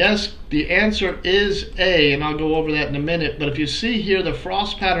 Yes, the answer is A, and I'll go over that in a minute, but if you see here, the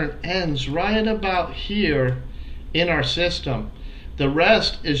frost pattern ends right about here in our system. The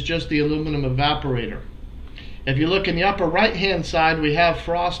rest is just the aluminum evaporator. If you look in the upper right hand side, we have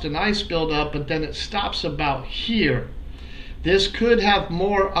frost and ice buildup, but then it stops about here. This could have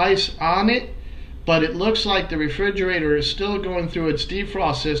more ice on it, but it looks like the refrigerator is still going through its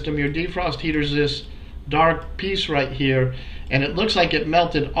defrost system. Your defrost heater is this dark piece right here, and it looks like it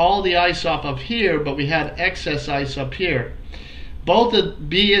melted all the ice off of here, but we had excess ice up here. Both the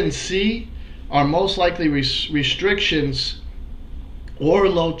B and C are most likely restrictions or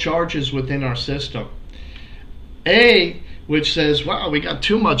low charges within our system. A, which says, wow, we got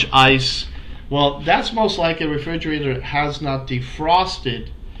too much ice, well, that's most likely a refrigerator that has not defrosted.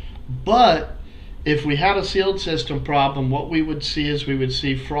 But if we had a sealed system problem, what we would see is we would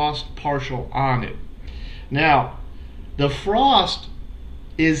see frost partial on it. Now, the frost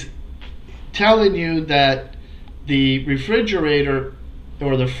is telling you that the refrigerator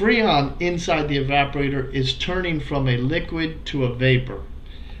or the freon inside the evaporator is turning from a liquid to a vapor.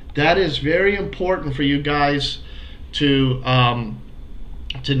 That is very important for you guys to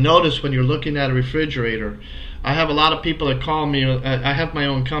notice when you're looking at a refrigerator. I have a lot of people that call me. I have my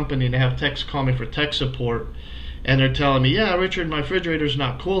own company, and I have techs call me for tech support, and they're telling me, yeah, Richard, my refrigerator's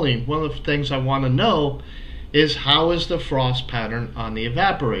not cooling. One of the things I want to know is how is the frost pattern on the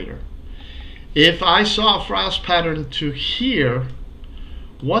evaporator. If I saw a frost pattern to here,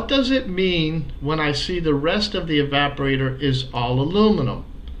 what does it mean when I see the rest of the evaporator is all aluminum?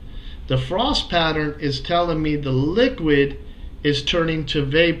 The frost pattern is telling me the liquid is turning to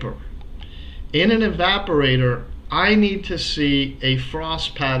vapor. In an evaporator, I need to see a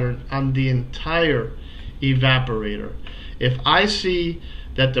frost pattern on the entire evaporator. If I see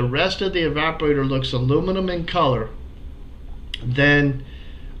that the rest of the evaporator looks aluminum in color, then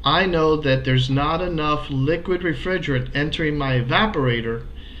I know that there's not enough liquid refrigerant entering my evaporator,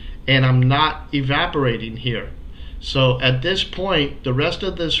 and I'm not evaporating here. So at this point, the rest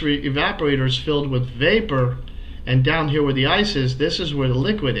of this evaporator is filled with vapor, and down here where the ice is, this is where the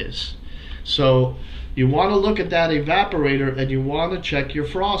liquid is. So you want to look at that evaporator and you want to check your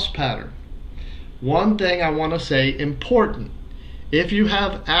frost pattern. One thing I want to say, important, if you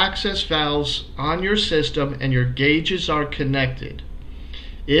have access valves on your system and your gauges are connected,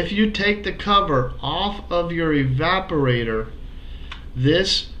 if you take the cover off of your evaporator,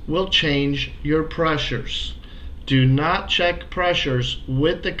 this will change your pressures. Do not check pressures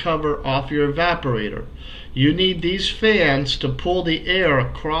with the cover off your evaporator. You need these fans to pull the air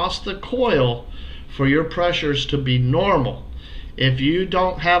across the coil for your pressures to be normal. If you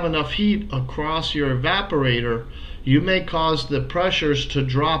don't have enough heat across your evaporator, you may cause the pressures to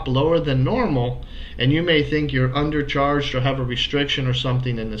drop lower than normal, and you may think you're undercharged or have a restriction or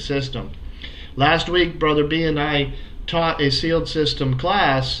something in the system. Last week, Brother B and I taught a sealed system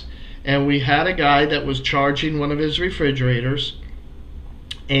class, and we had a guy that was charging one of his refrigerators,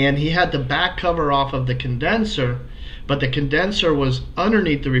 and he had the back cover off of the condenser, but the condenser was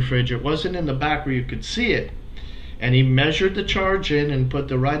underneath the refrigerator. It wasn't in the back where you could see it. And he measured the charge in and put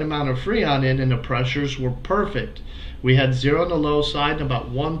the right amount of Freon in, and the pressures were perfect. We had 0 on the low side and about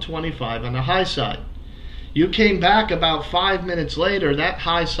 125 on the high side. You came back about 5 minutes later, that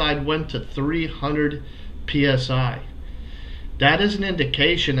high side went to 300 psi. That is an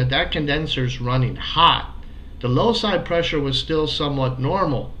indication that that condenser is running hot. The low side pressure was still somewhat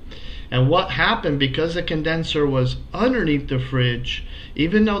normal. And what happened, because the condenser was underneath the fridge,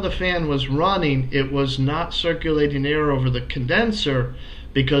 even though the fan was running, it was not circulating air over the condenser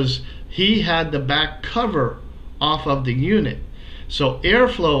because he had the back cover off of the unit. So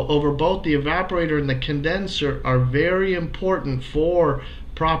airflow over both the evaporator and the condenser are very important for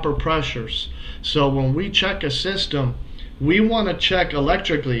proper pressures. So when we check a system, we want to check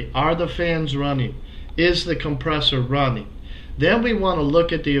electrically, are the fans running? Is the compressor running? Then we want to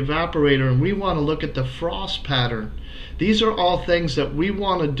look at the evaporator, and we want to look at the frost pattern. These are all things that we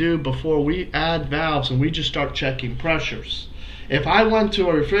want to do before we add valves and we just start checking pressures. If I went to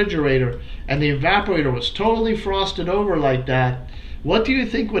a refrigerator and the evaporator was totally frosted over like that, what do you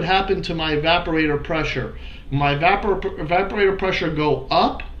think would happen to my evaporator pressure? Will my evaporator pressure go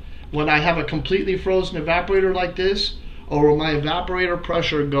up when I have a completely frozen evaporator like this? Or will my evaporator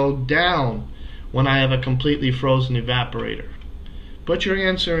pressure go down when I have a completely frozen evaporator? Put your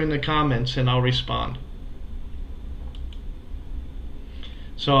answer in the comments and I'll respond.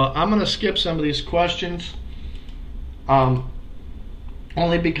 So I'm going to skip some of these questions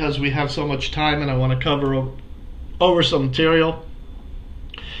only because we have so much time and I want to cover over some material.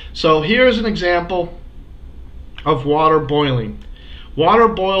 So here's an example of water boiling. Water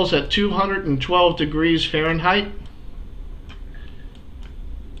boils at 212 degrees Fahrenheit.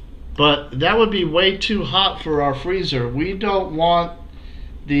 But that would be way too hot for our freezer. We don't want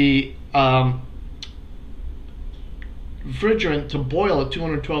the refrigerant to boil at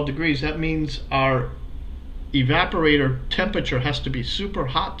 212 degrees. That means our evaporator temperature has to be super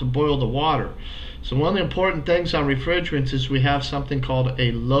hot to boil the water. So one of the important things on refrigerants is we have something called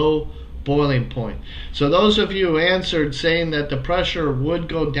a low boiling point. So those of you who answered saying that the pressure would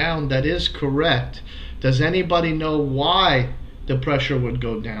go down, that is correct. Does anybody know why the pressure would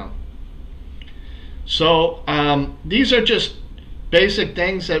go down? So these are just basic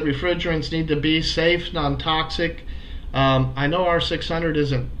things that refrigerants need to be: safe, non-toxic. I know our 600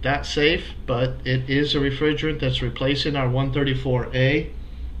 isn't that safe, but it is a refrigerant that's replacing our 134A.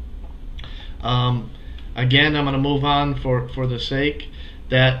 Again, I'm going to move on for the sake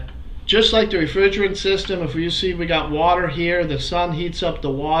that just like the refrigerant system, if you see we got water here, the sun heats up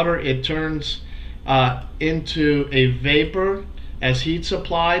the water, it turns into a vapor as heat's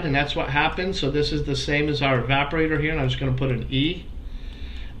applied, and that's what happens. So this is the same as our evaporator here, and I'm just going to put an E.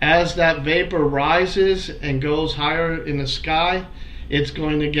 As that vapor rises and goes higher in the sky, it's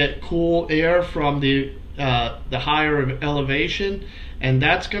going to get cool air from the higher elevation, and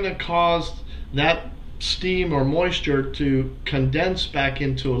that's going to cause that steam or moisture to condense back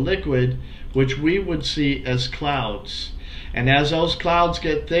into a liquid, which we would see as clouds. And as those clouds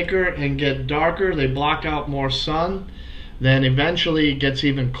get thicker and get darker, they block out more sun. Then eventually it gets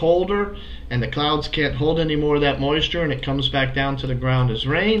even colder and the clouds can't hold any more of that moisture, and it comes back down to the ground as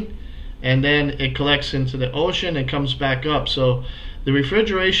rain, and then it collects into the ocean and comes back up. So the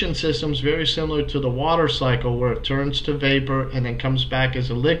refrigeration system is very similar to the water cycle, where it turns to vapor and then comes back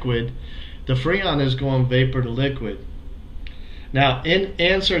as a liquid. The Freon is going vapor to liquid. Now, in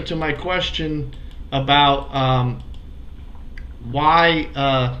answer to my question about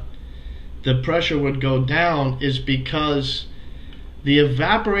why the pressure would go down is because the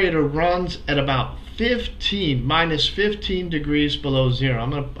evaporator runs at about minus 15 degrees below zero.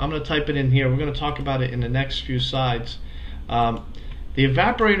 I'm gonna type it in here. We're gonna talk about it in the next few slides. The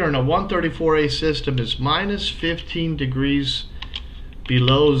evaporator in a 134A system is minus 15 degrees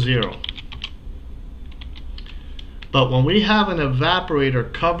below zero. But when we have an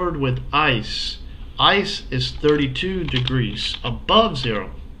evaporator covered with ice, ice is 32 degrees above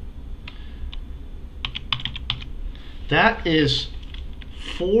zero. That is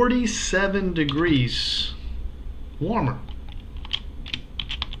 47 degrees warmer.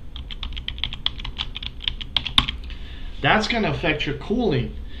 That's going to affect your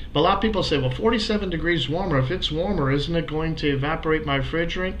cooling. But a lot of people say, well, 47 degrees warmer, if it's warmer, isn't it going to evaporate my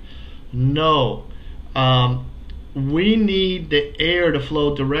refrigerant? No. We need the air to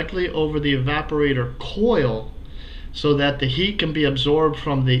flow directly over the evaporator coil so that the heat can be absorbed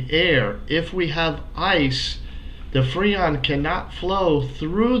from the air. If we have ice, the freon cannot flow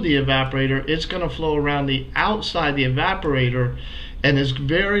through the evaporator. It's going to flow around the outside the evaporator, and there's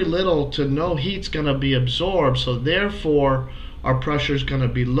very little to no heat's going to be absorbed, so therefore our pressure is going to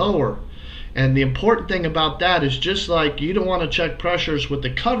be lower. And the important thing about that is, just like you don't want to check pressures with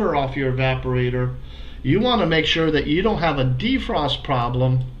the cover off your evaporator, you want to make sure that you don't have a defrost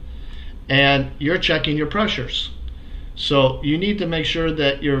problem and you're checking your pressures. So you need to make sure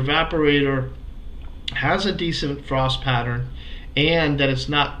that your evaporator has a decent frost pattern and that it's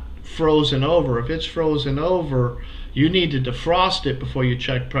not frozen over. If it's frozen over, you need to defrost it before you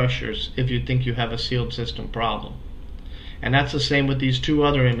check pressures if you think you have a sealed system problem. And that's the same with these two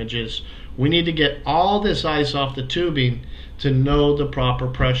other images. We need to get all this ice off the tubing to know the proper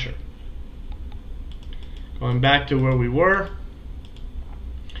pressure. Going back to where we were,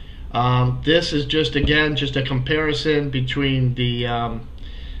 this is just a comparison between the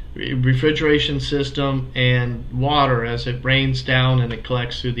refrigeration system and water as it rains down and it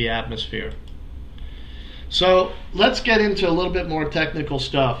collects through the atmosphere. So let's get into a little bit more technical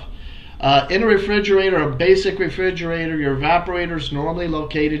stuff. In a refrigerator, a basic refrigerator, your evaporator is normally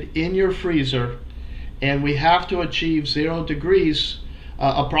located in your freezer, and we have to achieve 0 degrees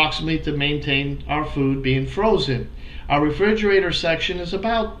approximately to maintain our food being frozen. Our refrigerator section is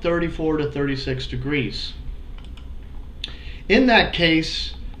about 34 to 36 degrees. In that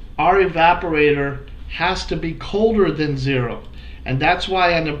case, our evaporator has to be colder than 0. And that's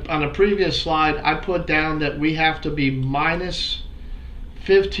why on a previous slide I put down that we have to be minus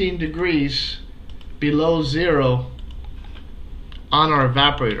 15 degrees below 0 on our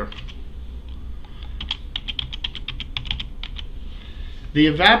evaporator. The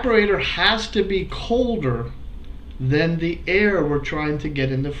evaporator has to be colder than the air we're trying to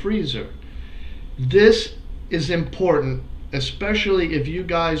get in the freezer. This is important, especially if you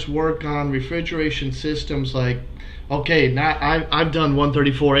guys work on refrigeration systems like, okay, now I've done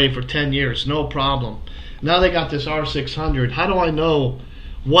 134A for 10 years, no problem. Now they got this R600. How do I know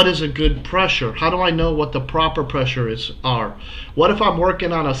what is a good pressure? How do I know what the proper pressures are? What if I'm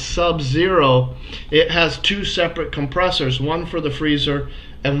working on a sub-zero? It has two separate compressors, one for the freezer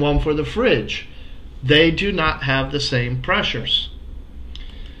and one for the fridge. They do not have the same pressures.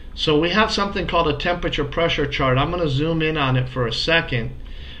 So we have something called a temperature pressure chart. I'm going to zoom in on it for a second.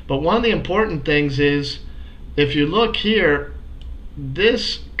 But one of the important things is, if you look here,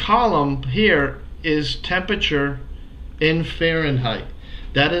 this column here is temperature in Fahrenheit.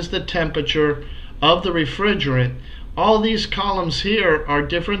 That is the temperature of the refrigerant. All these columns here are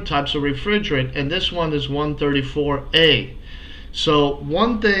different types of refrigerant, and this one is 134A. So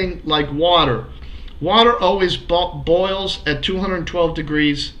one thing like water. Water always boils at 212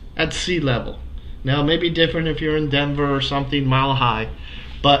 degrees at sea level. Now it may be different if you're in Denver or something mile high,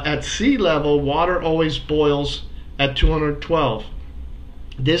 but at sea level water always boils at 212.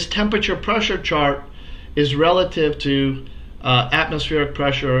 This temperature pressure chart is relative to atmospheric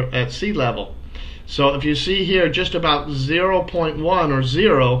pressure at sea level. So if you see here just about 0.1 or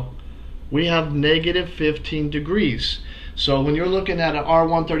 0, we have negative 15 degrees. So when you're looking at an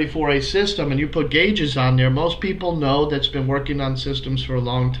R134A system and you put gauges on there, most people know, that's been working on systems for a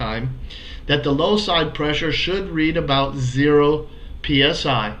long time, that the low side pressure should read about 0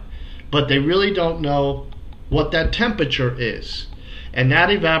 psi, but they really don't know what that temperature is. And that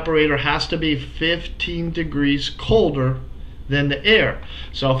evaporator has to be 15 degrees colder than the air.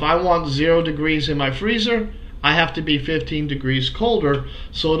 So if I want 0 degrees in my freezer, I have to be 15 degrees colder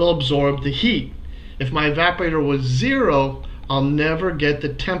so it'll absorb the heat. If my evaporator was 0, I'll never get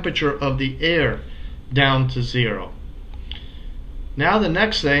the temperature of the air down to 0. Now the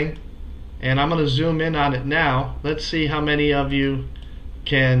next thing And I'm going to zoom in on it now. Let's see how many of you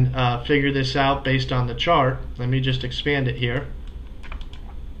can figure this out based on the chart. Let me just expand it here.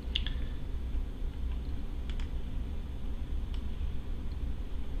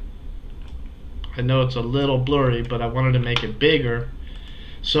 I know it's a little blurry, but I wanted to make it bigger.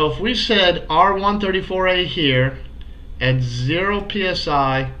 So if we said R134A here at 0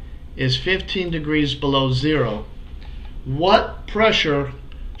 psi is 15 degrees below zero, what pressure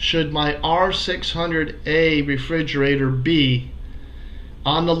should my R600A refrigerator be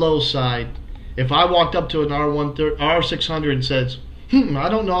on the low side if I walked up to an R600 and says, I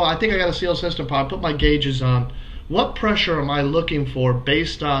don't know, I think I got a sealed system problem, put my gauges on. What pressure am I looking for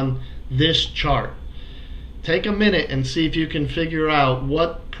based on this chart? Take a minute and see if you can figure out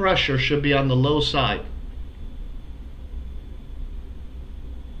what pressure should be on the low side.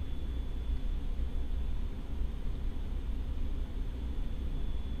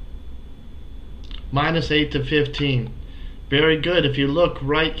 -8 to 15. Very good. If you look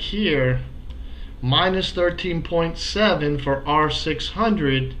right here, -13.7 for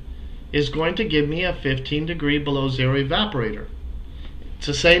R600 is going to give me a 15 degree below zero evaporator. It's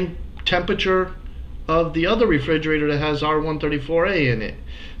the same temperature of the other refrigerator that has R134A in it.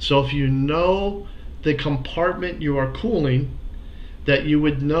 So if you know the compartment you are cooling, that you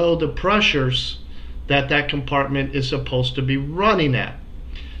would know the pressures that that compartment is supposed to be running at.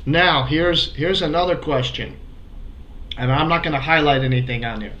 Now here's another question, and I'm not going to highlight anything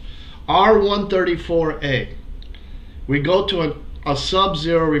on here. R134A, we go to a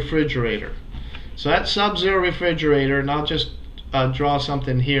sub-zero refrigerator. So that sub-zero refrigerator, and I'll just draw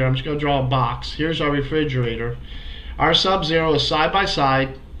something here. I'm just going to draw a box. Here's our refrigerator. Our sub-zero is side by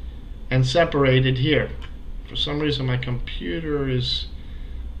side and separated here. For some reason my computer is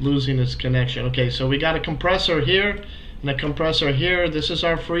losing its connection. Okay, so we got a compressor here and a compressor here. This is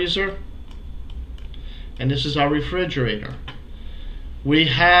our freezer and this is our refrigerator. We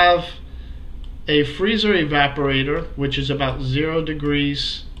have a freezer evaporator, which is about 0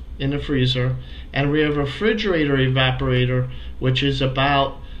 degrees in the freezer, and we have a refrigerator evaporator, which is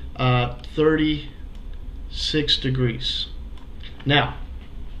about 36 degrees. Now,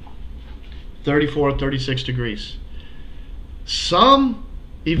 34, 36 degrees. Some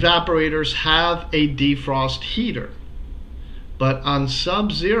evaporators have a defrost heater, but on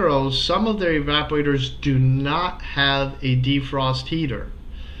sub-zero, some of their evaporators do not have a defrost heater.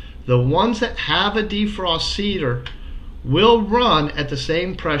 The ones that have a defrost heater will run at the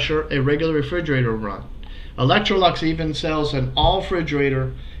same pressure a regular refrigerator will run. Electrolux even sells an all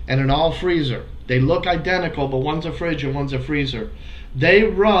refrigerator and an all freezer. They look identical, but one's a fridge and one's a freezer. They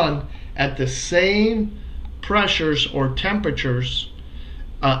run at the same pressures or temperatures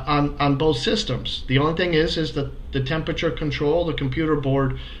on both systems. The only thing is that the temperature control, the computer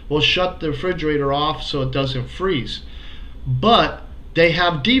board, will shut the refrigerator off so it doesn't freeze. But they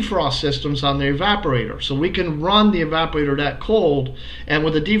have defrost systems on the evaporator, so we can run the evaporator that cold and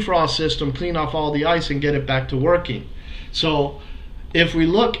with a defrost system clean off all the ice and get it back to working. So if we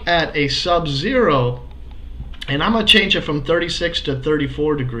look at a sub-zero, and I'm going to change it from 36 to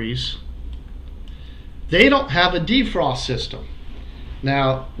 34 degrees, they don't have a defrost system.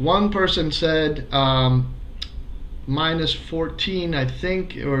 Now, one person said -14, I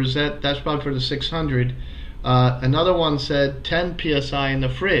think, or is that's probably for the 600. Another one said 10 psi in the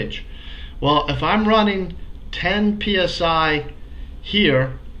fridge. Well, if I'm running 10 psi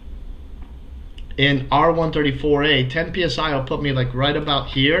here in R134A, 10 psi will put me like right about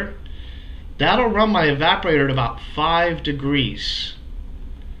here. That'll run my evaporator at about 5 degrees.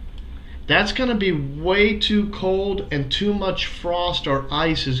 That's going to be way too cold, and too much frost or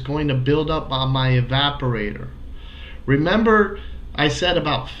ice is going to build up on my evaporator. Remember, I said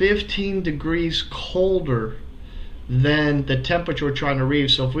about 15 degrees colder than the temperature we're trying to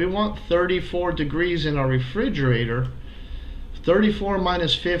reach. So if we want 34 degrees in our refrigerator, 34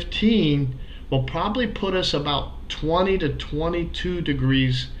 minus 15 will probably put us about 20 to 22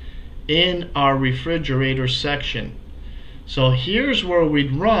 degrees in our refrigerator section. So here's where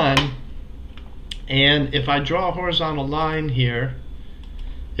we'd run, and if I draw a horizontal line here,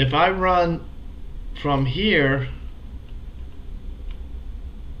 if I run from here,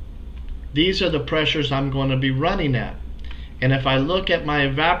 these are the pressures I'm going to be running at. And if I look at my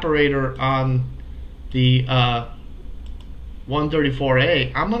evaporator on the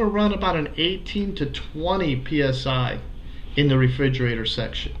 134A, I'm going to run about an 18 to 20 psi in the refrigerator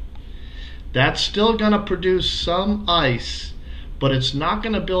section. That's still going to produce some ice, but it's not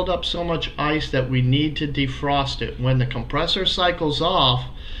going to build up so much ice that we need to defrost it. When the compressor cycles off,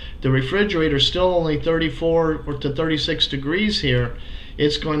 the refrigerator is still only 34 or to 36 degrees here,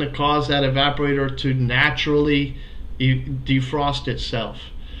 it's going to cause that evaporator to naturally defrost itself.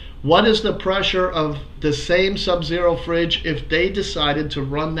 What is the pressure of the same Sub-Zero fridge if they decided to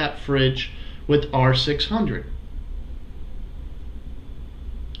run that fridge with R600?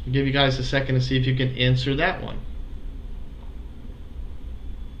 I'll give you guys a second to see if you can answer that one.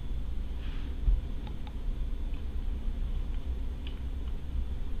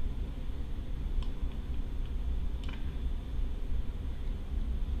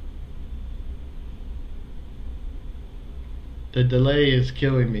 The delay is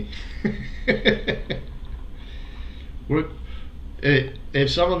killing me.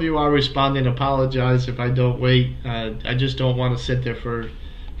 If some of you are responding, apologize if I don't wait. I just don't want to sit there for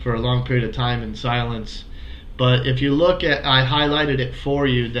a long period of time in silence. But if you look at, I highlighted it for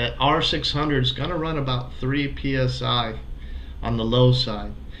you, that R600 is going to run about 3 psi on the low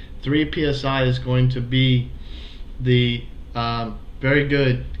side. 3 psi is going to be the very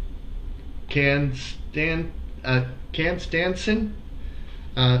good Constantin.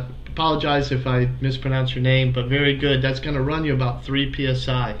 Apologize if I mispronounce your name, but very good. That's going to run you about 3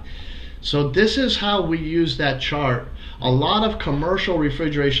 psi. So this is how we use that chart. A lot of commercial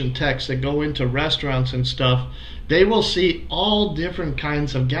refrigeration techs that go into restaurants and stuff, they will see all different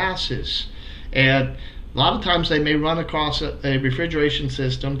kinds of gases, and a lot of times they may run across a refrigeration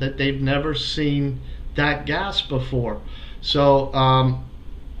system that they've never seen that gas before. So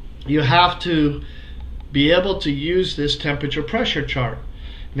you have to be able to use this temperature pressure chart.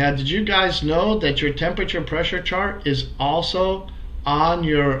 Now, did you guys know that your temperature pressure chart is also on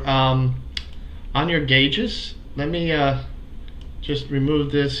your gauges? Let me just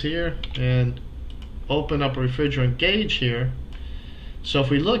remove this here and open up a refrigerant gauge here. So if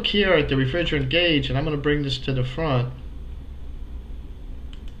we look here at the refrigerant gauge, and I'm going to bring this to the front.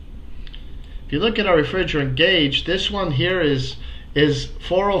 If you look at our refrigerant gauge, this one here is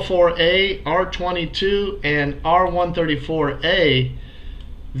 404A, R22, and R134A.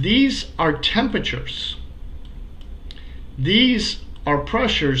 These are temperatures. These are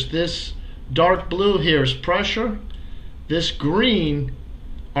pressures. This dark blue here is pressure. This green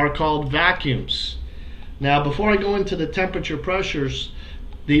are called vacuums. Now, before I go into the temperature pressures,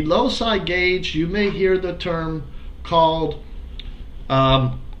 the low side gauge, you may hear the term called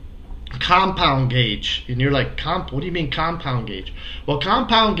compound gauge, and you're like, what do you mean compound gauge? Well,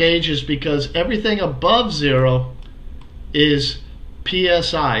 compound gauge is because everything above 0 is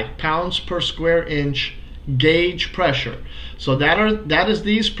PSI, pounds per square inch gauge pressure. So that is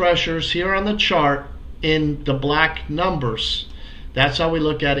these pressures here on the chart in the black numbers. That's how we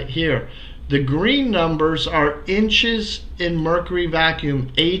look at it here. The green numbers are inches in mercury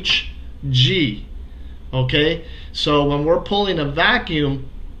vacuum, HG. Okay, so when we're pulling a vacuum,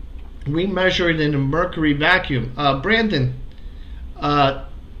 we measure it in a mercury vacuum. Brandon, are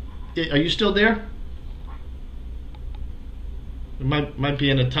you still there? It might be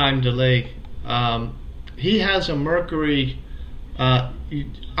in a time delay. He has a mercury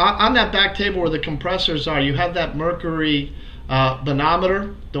on that back table where the compressors are. You have that mercury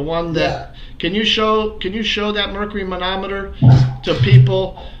manometer, the one that can you show that mercury manometer to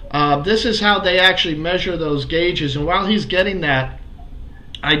people? This is how they actually measure those gauges. And while he's getting that,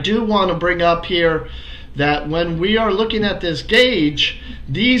 I do want to bring up here that when we are looking at this gauge,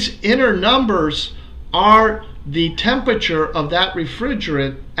 these inner numbers are the temperature of that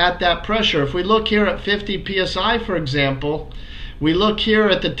refrigerant at that pressure. If we look here at 50 psi, for example, we look here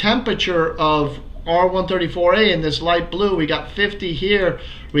at the temperature of R134A in this light blue. We got 50 here,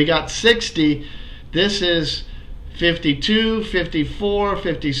 we got 60. This is 52, 54,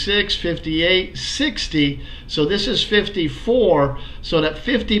 56, 58, 60. So this is 54. So that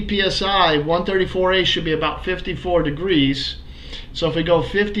 50 psi, 134A should be about 54 degrees. So if we go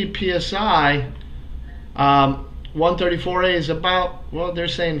 50 psi, 134A is about, well, they're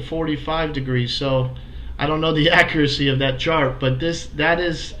saying 45 degrees. So I don't know the accuracy of that chart, but that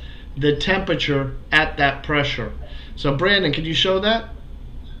is the temperature at that pressure. So Brandon, could you show that?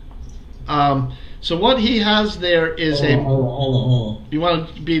 So what he has there is hold on. You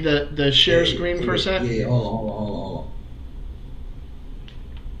want to be the share screen for a sec? Yeah, hold on.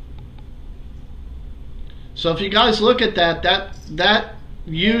 So if you guys look at that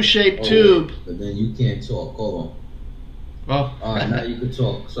U-shaped tube. But then you can't talk. Hold on. Well, all right, now you can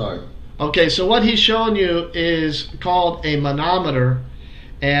talk. Sorry. Okay, so what he's showing you is called a manometer,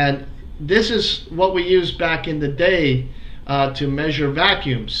 and this is what we used back in the day to measure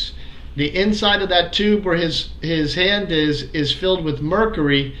vacuums. The inside of that tube where his hand is filled with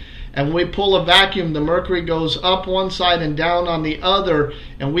mercury, and we pull a vacuum, the mercury goes up one side and down on the other,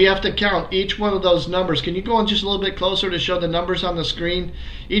 and we have to count each one of those numbers. Can you go on just a little bit closer to show the numbers on the screen?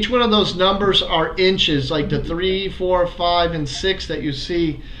 Each one of those numbers are inches, like the 3, 4, 5, and 6 that you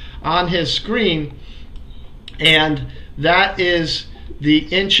see on his screen, and that is the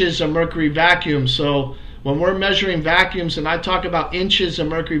inches of mercury vacuum. So when we're measuring vacuums and I talk about inches of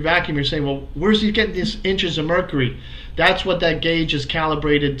mercury vacuum, you're saying, well, where's he getting these inches of mercury? That's what that gauge is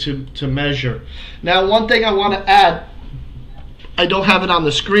calibrated to measure. Now, one thing I want to add, I don't have it on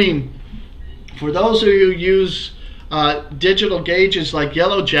the screen. For those of you who use digital gauges like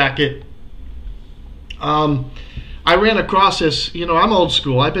Yellow Jacket, I ran across this. You know, I'm old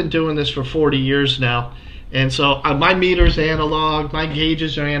school. I've been doing this for 40 years now. And so my meter's analog, my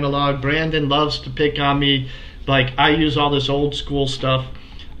gauges are analog. Brandon loves to pick on me, like I use all this old school stuff.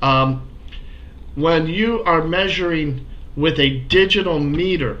 When you are measuring with a digital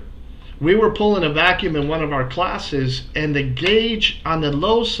meter, we were pulling a vacuum in one of our classes, and the gauge on the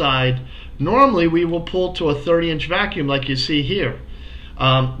low side, normally we will pull to a 30-inch vacuum like you see here.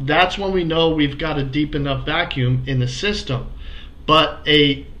 That's when we know we've got a deep enough vacuum in the system. But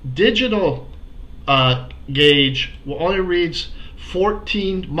a digital gauge will only reads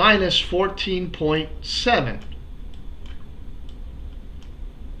minus 14.7.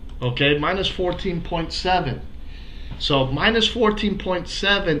 Okay, minus 14.7. So minus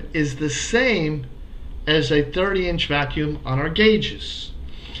 14.7 is the same as a 30-inch vacuum on our gauges.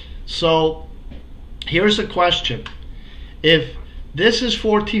 So here's a question. If this is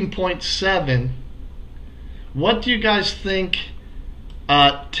 14.7, what do you guys think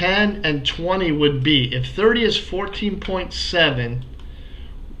 10 and 20 would be? If 30 is 14.7,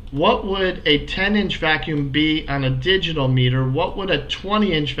 what would a 10-inch vacuum be on a digital meter? What would a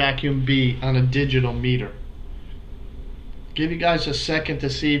 20-inch vacuum be on a digital meter? Give you guys a second to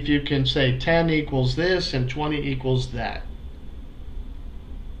see if you can say 10 equals this and 20 equals that.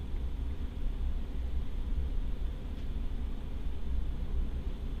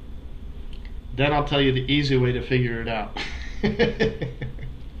 Then I'll tell you the easy way to figure it out.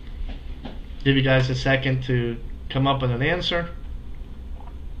 Give you guys a second to come up with an answer.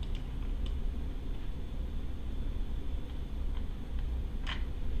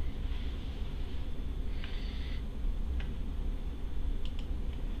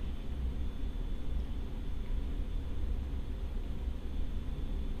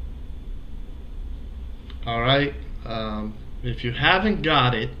 All right, if you haven't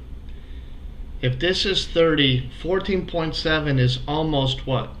got it, if this is 30, 14.7 is almost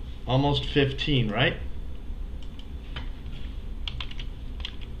what? Almost 15, right?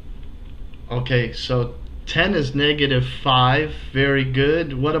 Okay, so 10 is negative 5. Very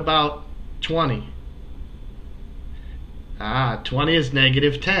good. What about 20? 20 is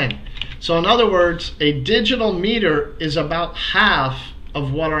negative 10. So in other words, a digital meter is about half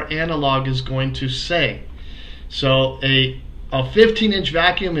of what our analog is going to say. So a 15-inch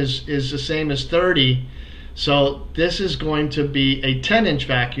vacuum is the same as 30. So this is going to be a 10-inch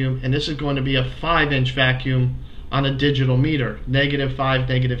vacuum, and this is going to be a 5-inch vacuum on a digital meter. Negative 5,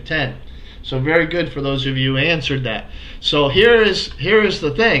 negative 10. So very good for those of you who answered that. So here is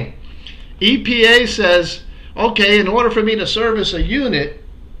the thing. EPA says, okay, in order for me to service a unit,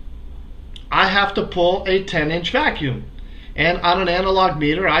 I have to pull a 10-inch vacuum. And on an analog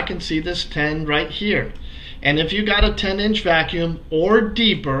meter, I can see this 10 right here. And if you got a 10-inch vacuum or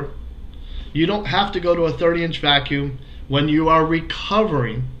deeper, you don't have to go to a 30-inch vacuum. When you are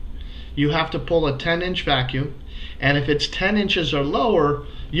recovering, you have to pull a 10-inch vacuum. And if it's 10 inches or lower,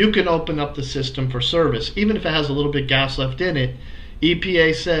 you can open up the system for service. Even if it has a little bit of gas left in it,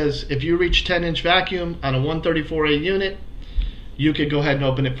 EPA says if you reach 10-inch vacuum on a 134A unit, you could go ahead and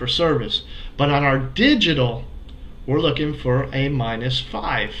open it for service. But on our digital, we're looking for a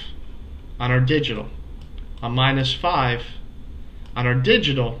 -5 on our digital. A -5 on our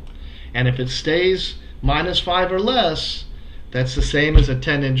digital, and if it stays -5 or less, that's the same as a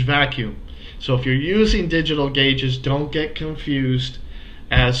 10-inch vacuum. So if you're using digital gauges, don't get confused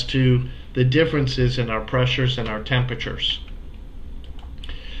as to the differences in our pressures and our temperatures.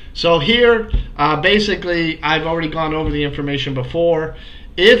 So here, basically, I've already gone over the information before.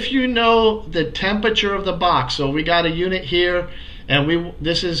 If you know the temperature of the box, so we got a unit here, and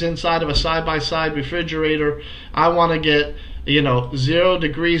this is inside of a side-by-side refrigerator. I want to get 0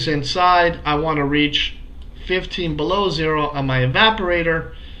 degrees inside. I want to reach 15 below 0 on my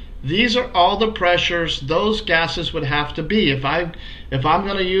evaporator. These are all the pressures those gases would have to be. If I'm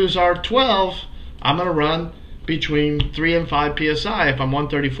going to use R12, I'm going to run between 3 and 5 psi. If I'm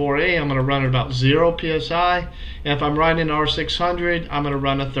 134A, I'm going to run at about 0 psi. And if I'm running R600, I'm going to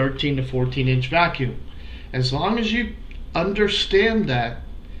run a 13 to 14 inch vacuum. As long as you understand that,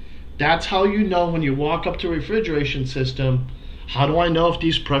 that's how you know when you walk up to a refrigeration system, how do I know if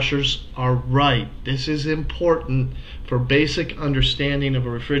these pressures are right? This is important for basic understanding of a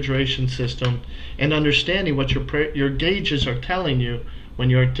refrigeration system and understanding what your gauges are telling you when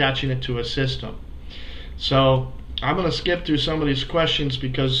you're attaching it to a system. So I'm going to skip through some of these questions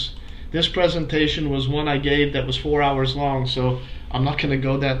because this presentation was one I gave that was 4 hours long, so I'm not going to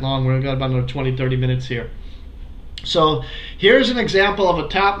go that long. We've got about another 20-30 minutes here. So here's an example of a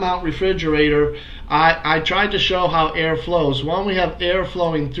top mount refrigerator. I tried to show how air flows. One, we have air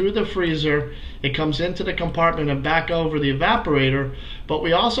flowing through the freezer. It comes into the compartment and back over the evaporator. But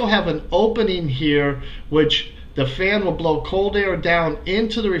we also have an opening here which the fan will blow cold air down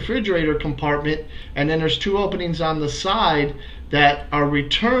into the refrigerator compartment, and then there's 2 openings on the side that are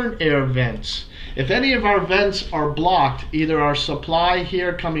return air vents. If any of our vents are blocked, either our supply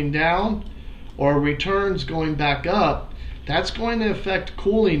here coming down or returns going back up, that's going to affect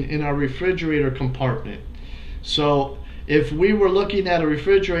cooling in our refrigerator compartment. So if we were looking at a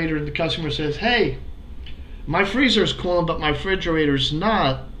refrigerator and the customer says, hey, my freezer's cooling but my refrigerator's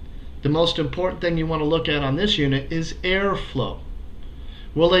not, the most important thing you want to look at on this unit is airflow.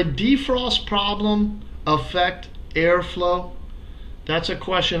 Will a defrost problem affect airflow? That's a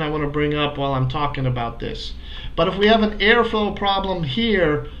question I want to bring up while I'm talking about this. But if we have an airflow problem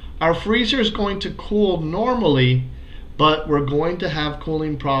here, our freezer is going to cool normally, but we're going to have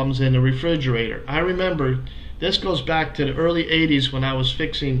cooling problems in the refrigerator. I remember this goes back to the early 80s when I was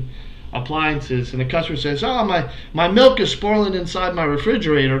fixing appliances, and the customer says, oh, my milk is spoiling inside my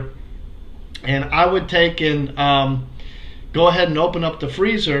refrigerator. And I would take and go ahead and open up the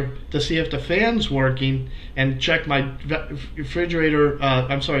freezer to see if the fan's working and check my refrigerator,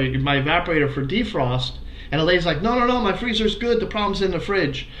 my evaporator for defrost. And the lady's like, no, my freezer's good, the problem's in the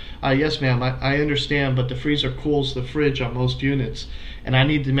fridge. Yes, ma'am, I understand, but the freezer cools the fridge on most units. And I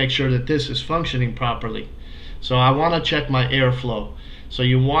need to make sure that this is functioning properly. So I want to check my airflow. So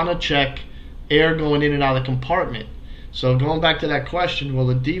you want to check air going in and out of the compartment. So going back to that question, will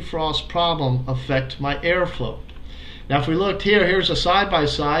the defrost problem affect my airflow? Now if we looked here, here's a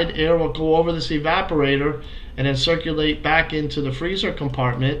side-by-side. Air will go over this evaporator and then circulate back into the freezer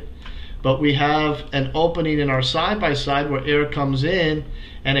compartment. But we have an opening in our side-by-side where air comes in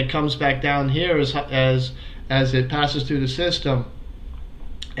and it comes back down here as it passes through the system,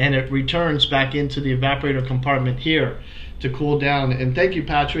 and it returns back into the evaporator compartment here to cool down. And thank you,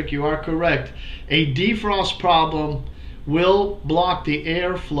 Patrick, you are correct. A defrost problem will block the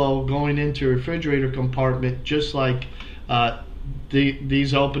airflow going into a refrigerator compartment, just like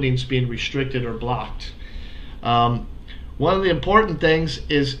these openings being restricted or blocked. One of the important things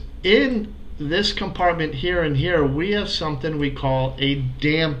is in this compartment here and here, we have something we call a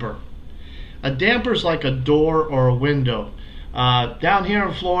damper. A damper is like a door or a window. Down here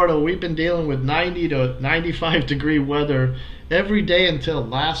in Florida, we've been dealing with 90 to 95 degree weather every day until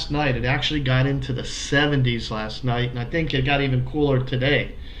last night. It actually got into the 70s last night, and I think it got even cooler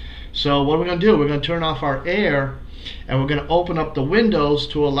today. So what we're going to do, we're going to turn off our air, and we're going to open up the windows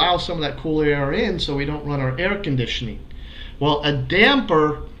to allow some of that cool air in so we don't run our air conditioning. Well, a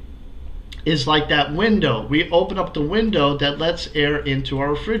damper is like that window. We open up the window that lets air into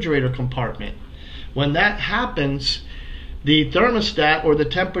our refrigerator compartment. When that happens, the thermostat or the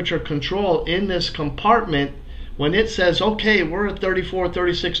temperature control in this compartment, when it says, okay, we're at 34,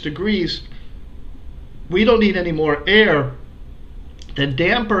 36 degrees, we don't need any more air, the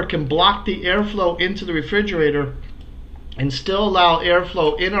damper can block the airflow into the refrigerator and still allow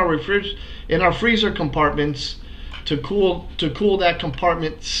airflow in our freezer compartments to cool that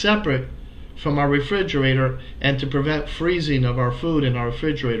compartment separate from our refrigerator and to prevent freezing of our food in our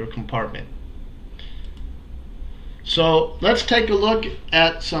refrigerator compartment. So let's take a look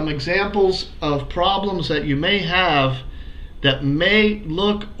at some examples of problems that you may have that may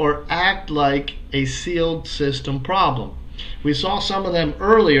look or act like a sealed system problem. We saw some of them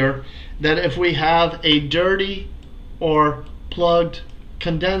earlier, that if we have a dirty or plugged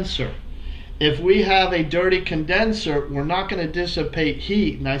condenser. If we have a dirty condenser, we're not going to dissipate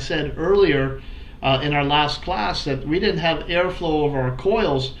heat. And I said earlier in our last class that we didn't have airflow over our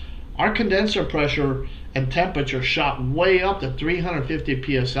coils. Our condenser pressure and temperature shot way up to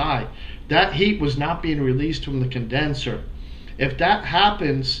 350 psi. That heat was not being released from the condenser. If that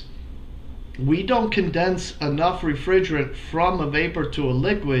happens, we don't condense enough refrigerant from a vapor to a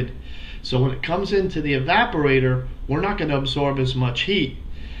liquid, so when it comes into the evaporator, we're not going to absorb as much heat.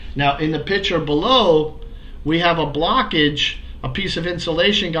 Now in the picture below, we have a blockage, a piece of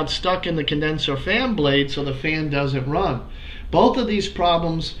insulation got stuck in the condenser fan blade, so the fan doesn't run. Both of these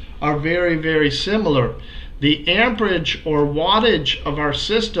problems are very, very similar. The amperage or wattage of our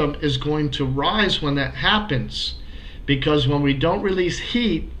system is going to rise when that happens, because when we don't release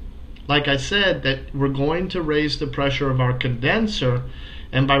heat, like I said, that we're going to raise the pressure of our condenser,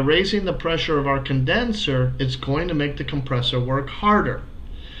 and by raising the pressure of our condenser, it's going to make the compressor work harder.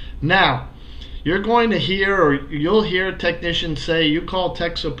 Now, you're going to hear, or you'll hear technicians say, you call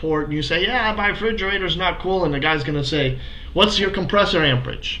tech support and you say, yeah, my refrigerator's not cool, and the guy's going to say, what's your compressor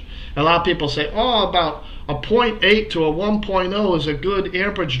amperage? A lot of people say, oh, about a 0.8 to a 1.0 is a good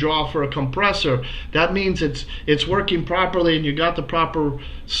amperage draw for a compressor. That means it's working properly and you got the proper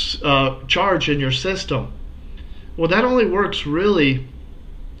charge in your system. Well, that only works really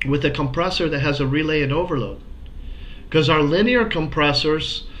with a compressor that has a relay and overload, because our linear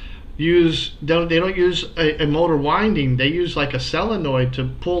compressors they don't use a motor winding. They use like a solenoid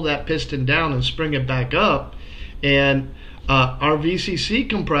to pull that piston down and spring it back up. And our VCC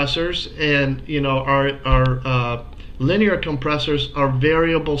compressors and our linear compressors are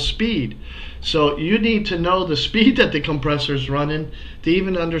variable speed. So you need to know the speed that the compressor is running to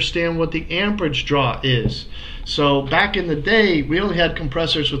even understand what the amperage draw is. So back in the day, we only had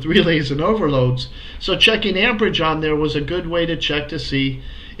compressors with relays and overloads. So checking amperage on there was a good way to check to see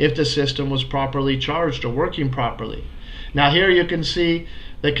if the system was properly charged or working properly. Now here you can see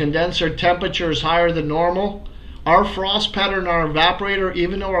the condenser temperature is higher than normal. Our frost pattern on our evaporator,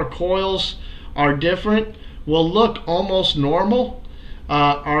 even though our coils are different, will look almost normal.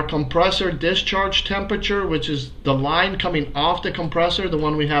 Our compressor discharge temperature, which is the line coming off the compressor, the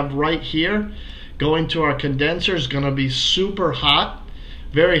one we have right here, going to our condenser, is going to be super hot,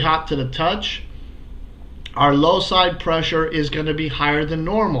 very hot to the touch. Our low side pressure is going to be higher than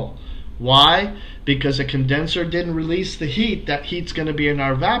normal. Why? Because the condenser didn't release the heat. That heat's going to be in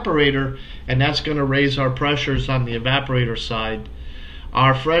our evaporator, and that's going to raise our pressures on the evaporator side.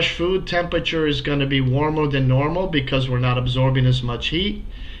 Our fresh food temperature is going to be warmer than normal because we're not absorbing as much heat,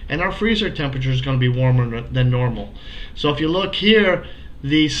 and our freezer temperature is going to be warmer than normal. So if you look here,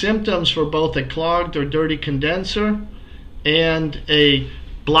 the symptoms for both a clogged or dirty condenser and a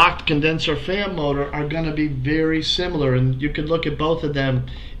blocked condenser fan motor are going to be very similar, and you can look at both of them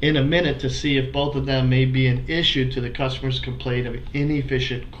in a minute to see if both of them may be an issue to the customer's complaint of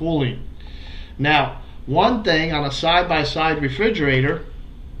inefficient cooling. Now, one thing on a side-by-side refrigerator,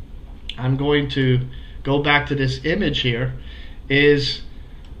 I'm going to go back to this image here, is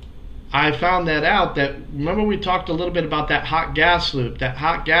I found that out that, remember we talked a little bit about that hot gas loop. That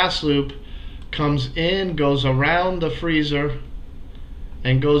hot gas loop comes in, goes around the freezer,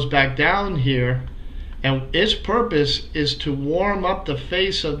 and goes back down here, and its purpose is to warm up the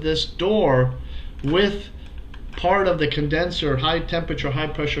face of this door with part of the condenser, high temperature, high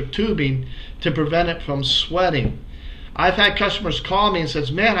pressure tubing, to prevent it from sweating. I've had customers call me and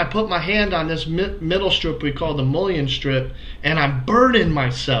says, man, I put my hand on this middle strip we call the mullion strip, and I'm burning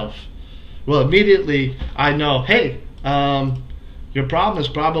myself. Well, immediately I know, hey, your problem is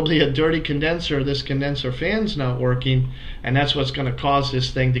probably a dirty condenser. This condenser fan's not working, and that's what's going to cause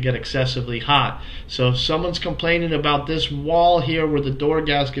this thing to get excessively hot. So if someone's complaining about this wall here where the door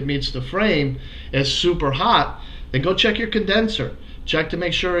gasket meets the frame is super hot, then go check your condenser. Check to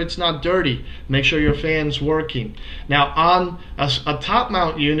make sure it's not dirty. Make sure your fan's working. Now on a top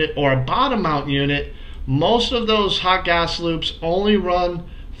mount unit or a bottom mount unit, most of those hot gas loops only run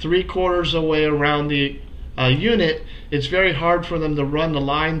 3/4 of the way around the unit. It's very hard for them to run the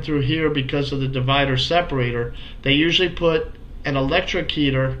line through here because of the divider separator. They usually put an electric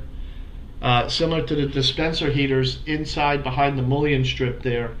heater similar to the dispenser heaters inside behind the mullion strip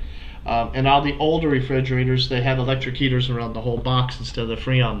there. And all the older refrigerators, they had electric heaters around the whole box instead of the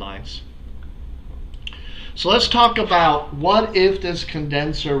Freon lines. So let's talk about what if this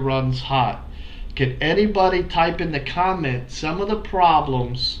condenser runs hot. Can anybody type in the comments some of the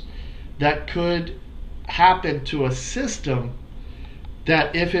problems that could happen to a system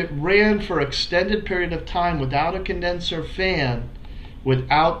that if it ran for extended period of time without a condenser fan,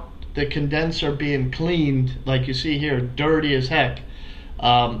 without the condenser being cleaned, like you see here, dirty as heck,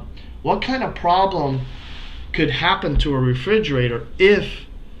 what kind of problem could happen to a refrigerator if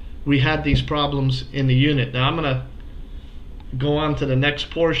we had these problems in the unit? Now I'm going to go on to the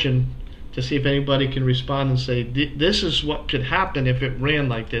next portion to see if anybody can respond and say this is what could happen if it ran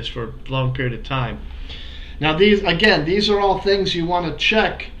like this for a long period of time. Now these are all things you want to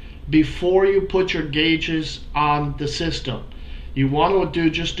check before you put your gauges on the system. You want to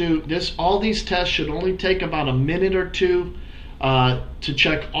do this. All these tests should only take about a minute or two to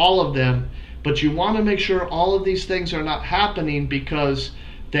check all of them. But you want to make sure all of these things are not happening, because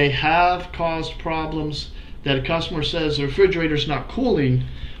they have caused problems that a customer says the refrigerator's not cooling.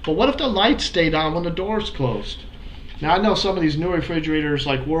 But what if the light stayed on when the door's closed? Now, I know some of these new refrigerators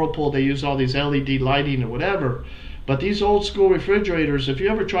like Whirlpool, they use all these LED lighting or whatever. But these old school refrigerators, if you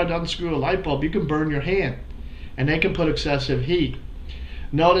ever tried to unscrew a light bulb, you can burn your hand, and they can put excessive heat.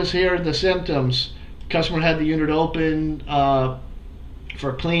 Notice here the symptoms. Customer had the unit open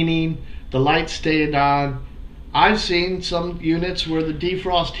for cleaning. The light stayed on. I've seen some units where the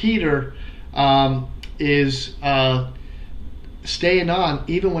defrost heater is staying on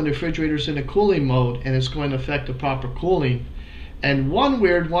even when the refrigerator's in a cooling mode, and it's going to affect the proper cooling. And one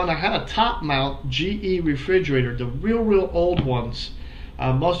weird one, I had a top mount GE refrigerator, the real old ones.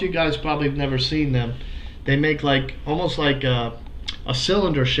 Most of you guys probably have never seen them. They make almost like a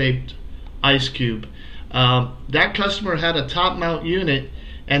cylinder shaped ice cube. That customer had a top mount unit,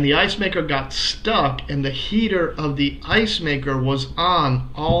 and the ice maker got stuck, and the heater of the ice maker was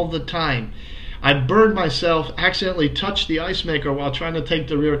on all the time. I burned myself, accidentally touched the ice maker while trying to take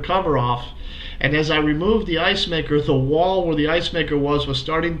the rear cover off. And as I removed the ice maker, the wall where the ice maker was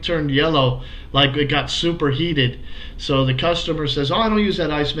starting to turn yellow, like it got superheated. So the customer says, "Oh, I don't use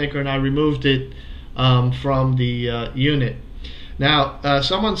that ice maker," and I removed it from the unit. Now,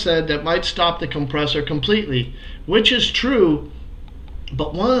 someone said that might stop the compressor completely, which is true.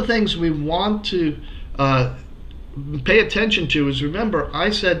 But one of the things we want to pay attention to is, remember, I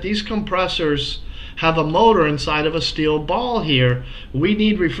said these compressors have a motor inside of a steel ball here. We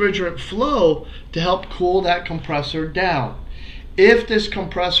need refrigerant flow to help cool that compressor down. If this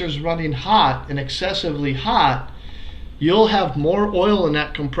compressor is running hot and excessively hot, you'll have more oil in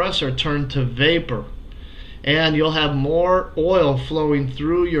that compressor turn to vapor, and you'll have more oil flowing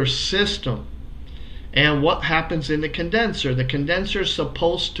through your system. And what happens in the condenser? The condenser is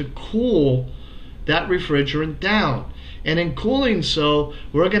supposed to cool that refrigerant down. And in cooling so,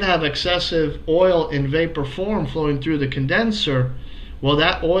 we're going to have excessive oil in vapor form flowing through the condenser. Well,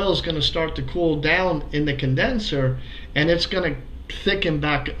 that oil is going to start to cool down in the condenser, and it's going to thicken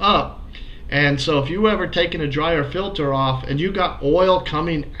back up. And so if you ever taken a dryer filter off and you got oil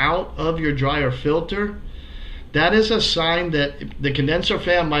coming out of your dryer filter, that is a sign that the condenser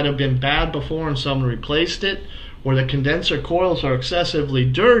fan might have been bad before and someone replaced it, or the condenser coils are excessively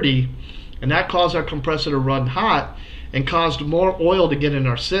dirty, and that caused our compressor to run hot and caused more oil to get in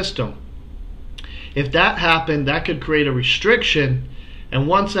our system. If that happened, that could create a restriction, and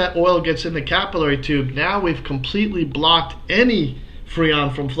once that oil gets in the capillary tube, now we've completely blocked any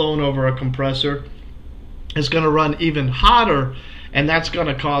Freon from flowing over a compressor. It's going to run even hotter, and that's going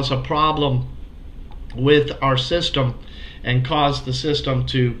to cause a problem with our system and cause the system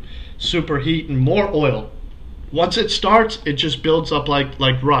to superheat and more oil. Once it starts, it just builds up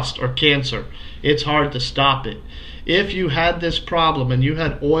like rust or cancer. It's hard to stop it. If you had this problem and you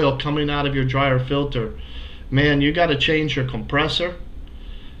had oil coming out of your dryer filter, man, you got to change your compressor.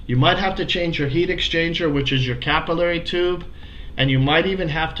 You might have to change your heat exchanger, which is your capillary tube, and you might even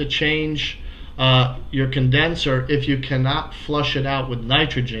have to change your condenser if you cannot flush it out with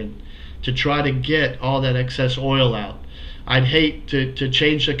nitrogen to try to get all that excess oil out. I'd hate to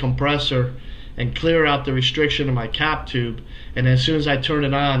change the compressor and clear out the restriction in my cap tube, and as soon as I turn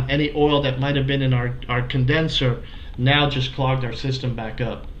it on, any oil that might have been in our condenser now just clogged our system back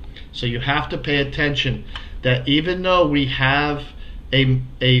up. So you have to pay attention that even though we have a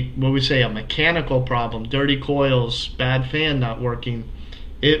mechanical problem, dirty coils, bad fan not working,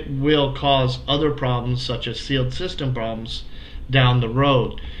 it will cause other problems such as sealed system problems down the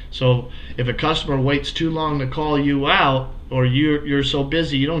road. So if a customer waits too long to call you out, or you're so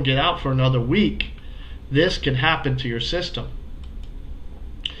busy you don't get out for another week, this can happen to your system.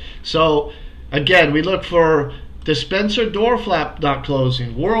 So again, we look for dispenser door flap not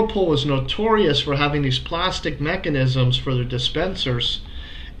closing. Whirlpool was notorious for having these plastic mechanisms for their dispensers,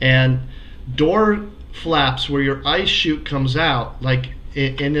 and door flaps where your ice chute comes out, like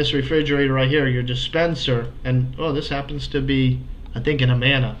in this refrigerator right here, your dispenser, and this happens to be, I think, an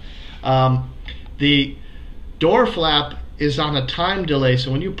Amana. The door flap is on a time delay,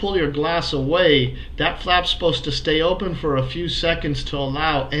 so when you pull your glass away, that flap's supposed to stay open for a few seconds to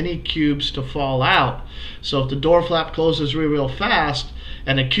allow any cubes to fall out. So if the door flap closes real fast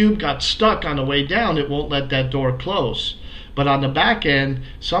and a cube got stuck on the way down, it won't let that door close. But on the back end,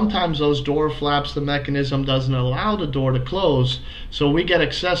 sometimes those door flaps, the mechanism doesn't allow the door to close, so we get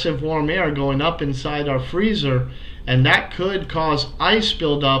excessive warm air going up inside our freezer, and that could cause ice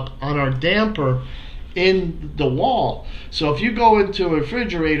buildup on our damper in the wall. So if you go into a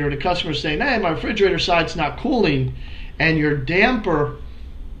refrigerator, the customer's saying, "Hey, my refrigerator side's not cooling," and your damper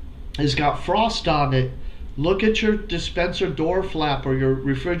has got frost on it, look at your dispenser door flap or your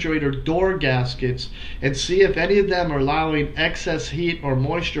refrigerator door gaskets and see if any of them are allowing excess heat or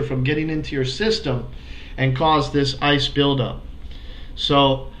moisture from getting into your system and cause this ice buildup.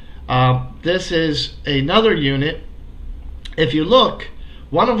 So this is another unit. If you look,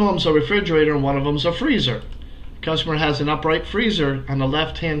 one of them's a refrigerator and one of them's a freezer. Customer has an upright freezer on the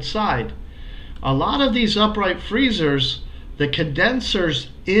left hand side. A lot of these upright freezers, the condensers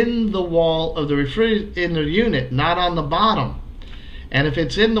in the wall of the in the unit, not on the bottom. And if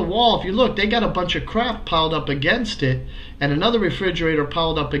it's in the wall, if you look, they got a bunch of crap piled up against it and another refrigerator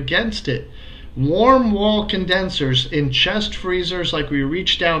piled up against it. Warm wall condensers in chest freezers, like we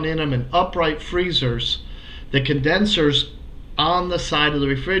reach down in them, and upright freezers, the condensers on the side of the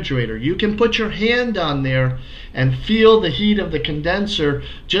refrigerator. You can put your hand on there and feel the heat of the condenser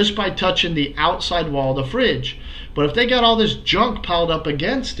just by touching the outside wall of the fridge. But if they got all this junk piled up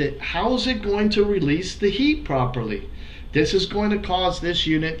against it, how is it going to release the heat properly? This is going to cause this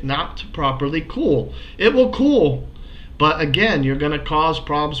unit not to properly cool. It will cool, but again, you're going to cause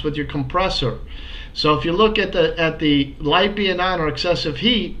problems with your compressor. So if you look at the light being on or excessive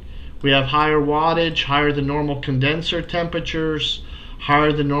heat, we have higher wattage, higher than normal condenser temperatures,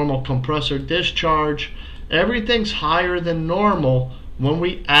 higher than normal compressor discharge. Everything's higher than normal when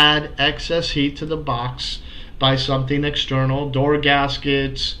we add excess heat to the box by something external, door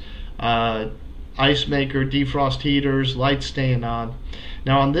gaskets, ice maker, defrost heaters, lights staying on.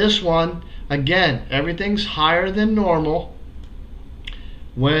 Now on this one, again, everything's higher than normal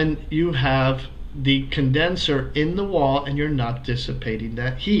when you have the condenser in the wall and you're not dissipating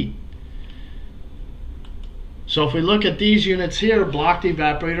that heat. So if we look at these units here, blocked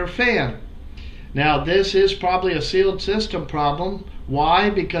evaporator fan. Now this is probably a sealed system problem. Why?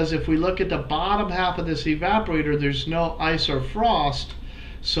 Because if we look at the bottom half of this evaporator, there's no ice or frost.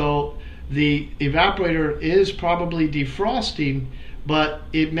 So the evaporator is probably defrosting, but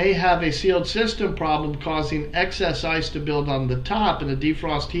it may have a sealed system problem causing excess ice to build on the top, and the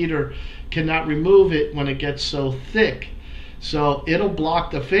defrost heater cannot remove it when it gets so thick. So it'll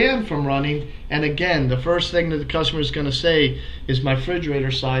block the fan from running, and again, the first thing that the customer is going to say is my refrigerator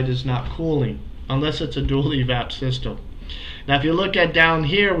side is not cooling, unless it's a dual evap system. Now if you look at down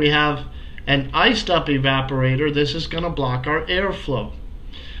here, we have an iced up evaporator. This is going to block our airflow.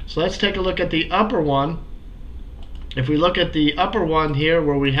 So let's take a look at the upper one. If we look at the upper one here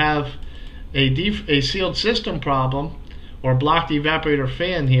where we have a sealed system problem or blocked evaporator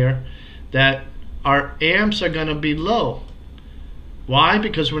fan here, that our amps are going to be low. Why?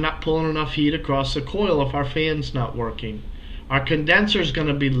 Because we're not pulling enough heat across the coil if our fan's not working. Our condenser is going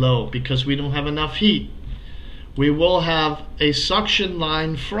to be low because we don't have enough heat. We will have a suction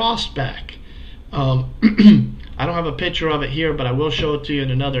line frost back. I don't have a picture of it here, but I will show it to you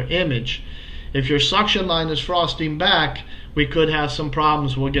in another image. If your suction line is frosting back, we could have some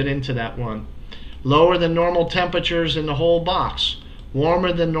problems. We'll get into that one. Lower than normal temperatures in the whole box.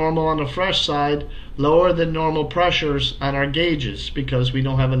 Warmer than normal on the fresh side, lower than normal pressures on our gauges because we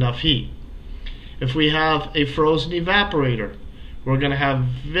don't have enough heat. If we have a frozen evaporator, we're going to have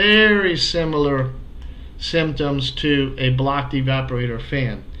very similar symptoms to a blocked evaporator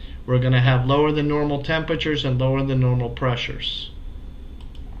fan. We're going to have lower than normal temperatures and lower than normal pressures.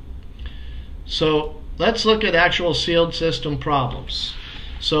 So let's look at actual sealed system problems.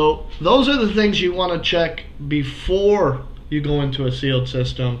 So those are the things you want to check before you go into a sealed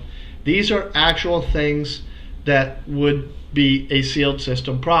system. These are actual things that would be a sealed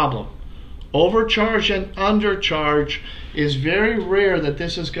system problem. Overcharge and undercharge is very rare that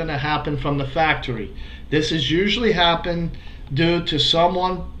this is going to happen from the factory. This is usually happen due to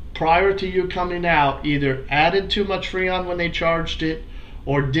someone prior to you coming out either added too much Freon when they charged it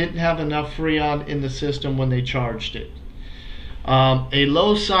or didn't have enough Freon in the system when they charged it. A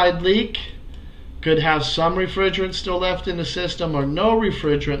low side leak could have some refrigerant still left in the system or no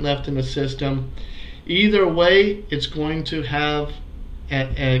refrigerant left in the system. Either way, it's going to have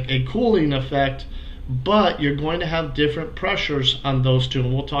a cooling effect, but you're going to have different pressures on those two,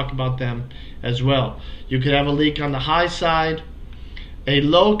 and we'll talk about them as well. You could have a leak on the high side, a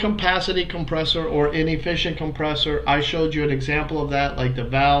low capacity compressor or inefficient compressor. I showed you an example of that, like the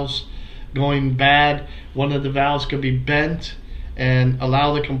valves going bad. One of the valves could be bent and not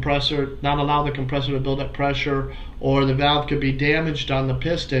allow the compressor to build up pressure, or the valve could be damaged on the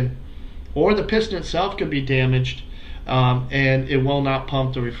piston, or the piston itself could be damaged and it will not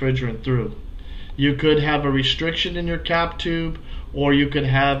pump the refrigerant through. You could have a restriction in your cap tube, or you could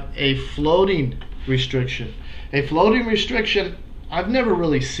have a floating restriction. A floating restriction, I've never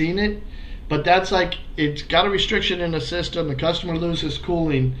really seen it, But that's like, it's got a restriction in the system, the customer loses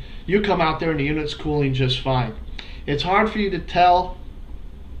cooling, you come out there and the unit's cooling just fine. It's hard for you to tell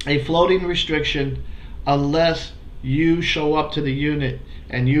a floating restriction unless you show up to the unit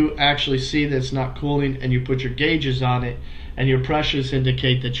and you actually see that it's not cooling and you put your gauges on it and your pressures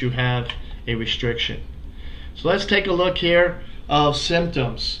indicate that you have a restriction. So let's take a look here of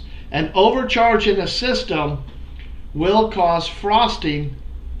symptoms. An overcharge in the system will cause frosting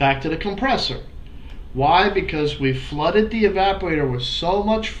back to the compressor. Why? Because we flooded the evaporator with so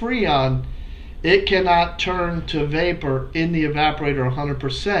much Freon, it cannot turn to vapor in the evaporator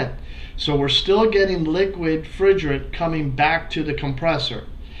 100%. So we're still getting liquid refrigerant coming back to the compressor.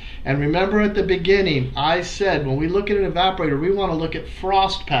 And remember at the beginning, I said when we look at an evaporator, we want to look at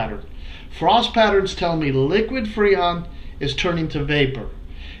frost pattern. Frost patterns tell me liquid Freon is turning to vapor.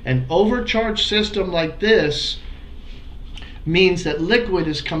 An overcharged system like this means that liquid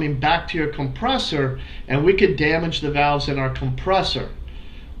is coming back to your compressor and we could damage the valves in our compressor.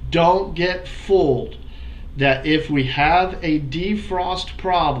 Don't get fooled that if we have a defrost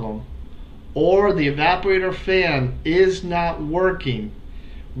problem or the evaporator fan is not working,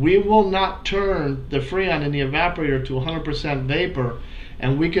 we will not turn the Freon in the evaporator to 100% vapor,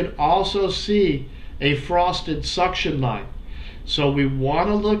 and we could also see a frosted suction line. So we want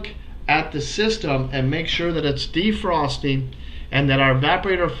to look at the system and make sure that it's defrosting and that our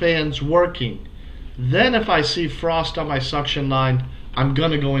evaporator fan's working. Then if I see frost on my suction line, I'm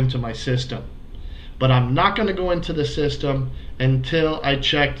going to go into my system. But I'm not going to go into the system until I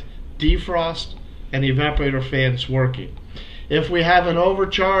checked defrost and the evaporator fan's working. If we have an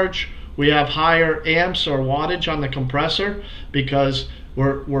overcharge, we have higher amps or wattage on the compressor because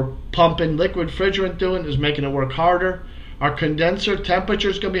we're pumping liquid refrigerant through it, is making it work harder. Our condenser temperature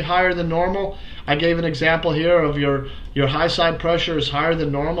is going to be higher than normal. I gave an example here of your high side pressure is higher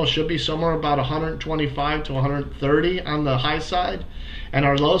than normal, should be somewhere about 125 to 130 on the high side, and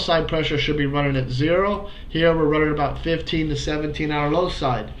our low side pressure should be running at 0. Here we're running about 15 to 17 on our low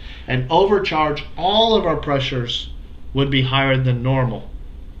side. And overcharge, all of our pressures would be higher than normal.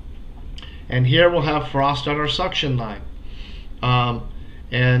 And here we'll have frost on our suction line.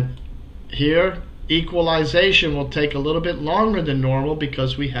 And here equalization will take a little bit longer than normal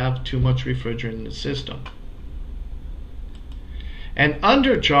because we have too much refrigerant in the system. And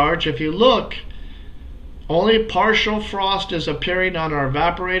undercharge, if you look, only partial frost is appearing on our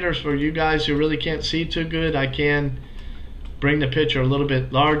evaporators. For you guys who really can't see too good, I can bring the picture a little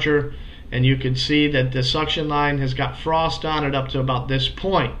bit larger and you can see that the suction line has got frost on it up to about this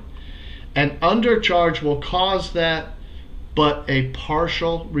point. An undercharge will cause that, but a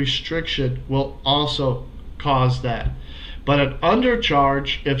partial restriction will also cause that. But an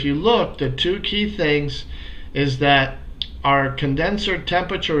undercharge, if you look, the two key things is that our condenser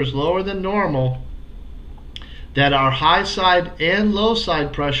temperature is lower than normal, that our high side and low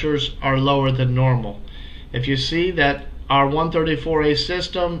side pressures are lower than normal. If you see that our 134A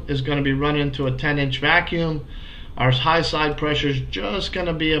system is going to be running into a 10-inch vacuum, our high side pressure is just going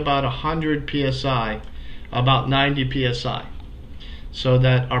to be about 100 psi, about 90 psi, so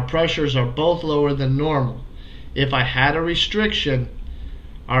that our pressures are both lower than normal. If I had a restriction,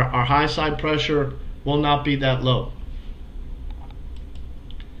 our high side pressure will not be that low.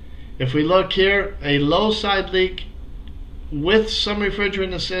 If we look here, a low side leak with some refrigerant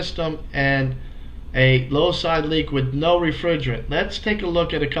in the system and a low side leak with no refrigerant. Let's take a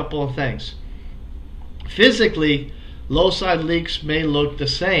look at a couple of things. Physically, low side leaks may look the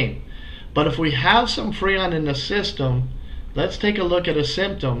same, but if we have some Freon in the system, let's take a look at the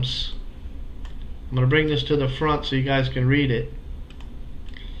symptoms. I'm going to bring this to the front so you guys can read it.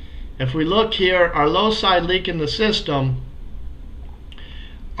 If we look here, our low side leak in the system,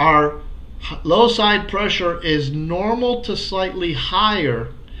 our low side pressure is normal to slightly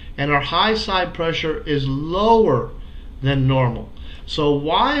higher, and our high side pressure is lower than normal. So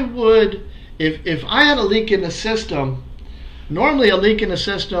why would, if I had a leak in the system, normally a leak in the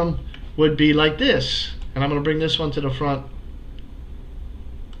system would be like this, and I'm going to bring this one to the front.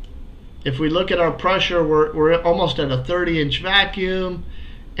 If we look at our pressure, we're almost at a 30-inch vacuum,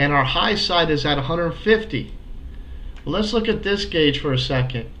 and our high side is at 150. Well, let's look at this gauge for a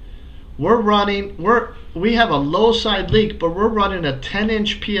second. We have a low side leak, but we're running a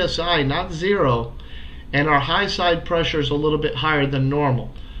 10-inch PSI, not 0, and our high side pressure is a little bit higher than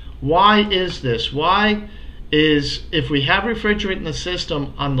normal. Why is this? Why is, if we have refrigerant in the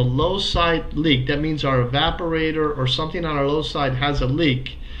system on the low side leak, that means our evaporator or something on our low side has a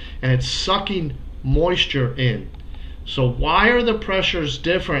leak, and it's sucking moisture in. So why are the pressures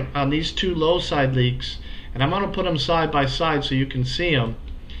different on these two low side leaks? And I'm going to put them side by side so you can see them.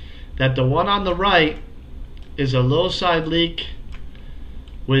 that the one on the right is a low side leak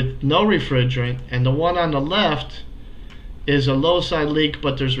with no refrigerant, and the one on the left is a low side leak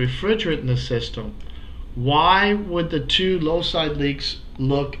but there's refrigerant in the system. Why would the two low side leaks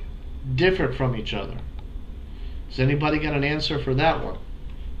look different from each other? Has anybody got an answer for that one?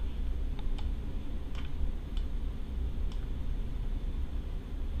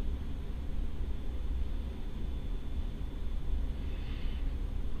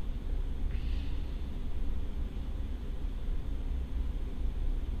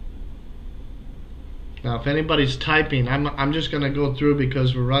 Now, if anybody's typing, I'm just going to go through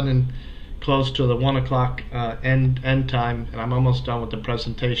because we're running close to the 1 o'clock end time, and I'm almost done with the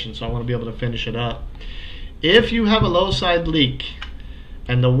presentation, so I want to be able to finish it up. If you have a low side leak,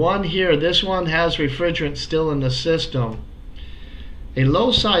 and the one here, this one has refrigerant still in the system, a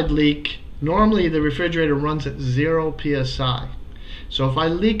low side leak, normally the refrigerator runs at 0 psi. So if I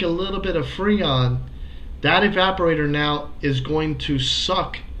leak a little bit of Freon, that evaporator now is going to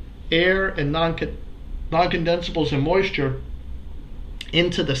suck air and non-condensables and moisture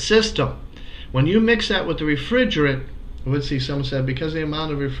into the system. When you mix that with the refrigerant, let's see, someone said because the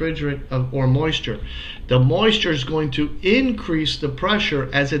amount of refrigerant or moisture, the moisture is going to increase the pressure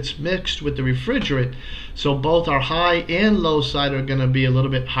as it's mixed with the refrigerant, so both our high and low side are going to be a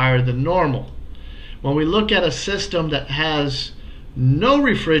little bit higher than normal. When we look at a system that has no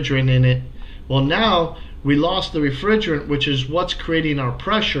refrigerant in it, well, now we lost the refrigerant, which is what's creating our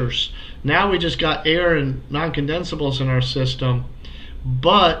pressures. Now we just got air and non-condensables in our system,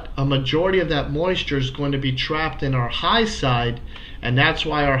 but a majority of that moisture is going to be trapped in our high side, and that's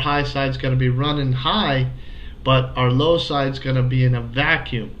why our high side is going to be running high, but our low side is going to be in a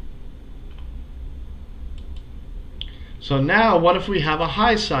vacuum. So now what if we have a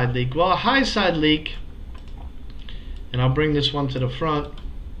high side leak? Well, a high side leak, and I'll bring this one to the front.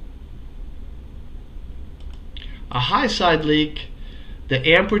 A high side leak, the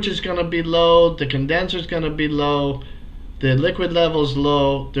amperage is going to be low, the condenser is going to be low, the liquid level is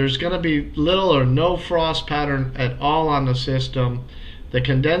low, there's going to be little or no frost pattern at all on the system. The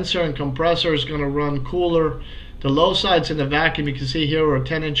condenser and compressor is going to run cooler. The low side's in the vacuum. You can see here we're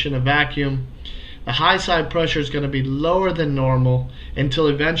 10" in a vacuum. The high side pressure is going to be lower than normal until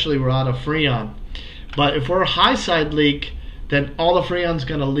eventually we're out of Freon. But if we're a high side leak, then all the Freon's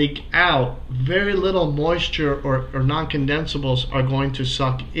going to leak out. Very little moisture or non-condensables are going to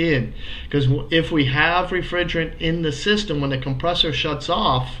suck in. Because if we have refrigerant in the system, when the compressor shuts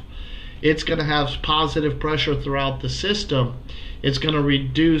off, it's going to have positive pressure throughout the system. It's going to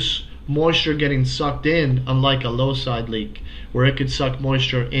reduce moisture getting sucked in, unlike a low side leak, where it could suck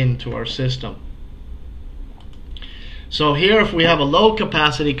moisture into our system. So here, if we have a low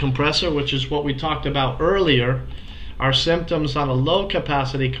capacity compressor, which is what we talked about earlier, our symptoms on a low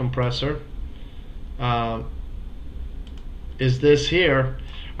capacity compressor is this here.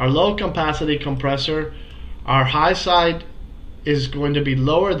 Our low capacity compressor, our high side is going to be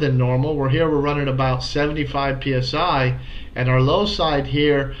lower than normal. We're running about 75 psi, and our low side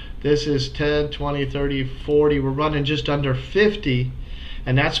here, this is 10, 20, 30, 40. We're running just under 50,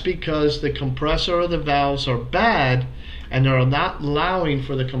 and that's because the compressor or the valves are bad, and they're not allowing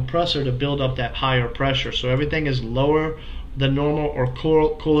for the compressor to build up that higher pressure. So everything is lower than normal or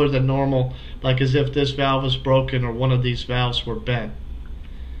cooler than normal, like as if this valve was broken or one of these valves were bent.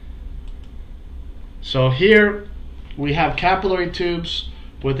 So here we have capillary tubes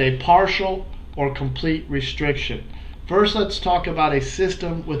with a partial or complete restriction. First, let's talk about a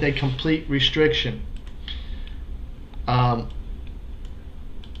system with a complete restriction. Let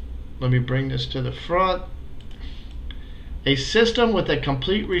me bring this to the front. A system with a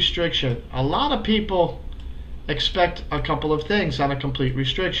complete restriction. A lot of people expect a couple of things on a complete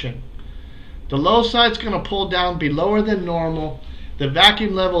restriction. The low side's going to pull down, be lower than normal. The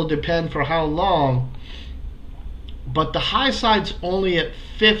vacuum level will depend for how long. But the high side's only at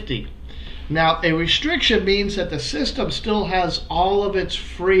 50. Now, a restriction means that the system still has all of its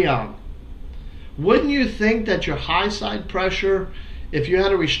Freon. Wouldn't you think that your high side pressure, if you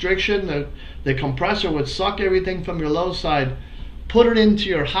had a restriction, the compressor would suck everything from your low side, put it into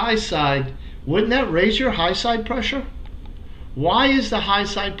your high side? Wouldn't that raise your high side pressure? Why is the high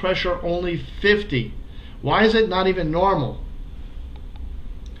side pressure only 50? Why is it not even normal?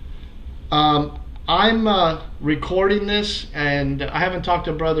 I'm recording this, and I haven't talked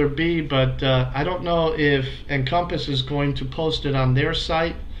to Brother B, but I don't know if Encompass is going to post it on their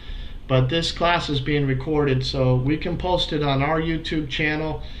site. but this class is being recorded, so we can post it on our YouTube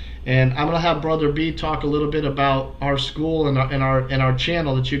channel. And I'm gonna have Brother B talk a little bit about our school and our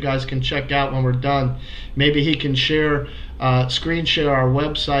channel that you guys can check out when we're done. Maybe he can share, screen share our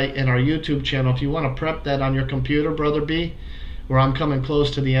website and our YouTube channel if you want to prep that on your computer, Brother B, where I'm coming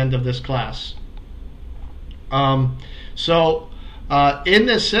close to the end of this class. In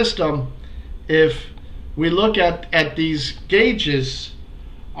this system, if we look at these gauges,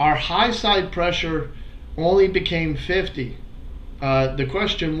 our high side pressure only became 50. The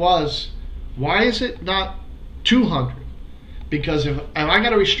question was, why is it not 200? Because if I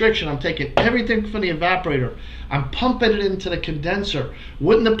got a restriction, I'm taking everything from the evaporator, I'm pumping it into the condenser.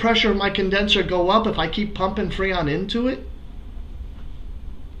 Wouldn't the pressure of my condenser go up if I keep pumping Freon into it?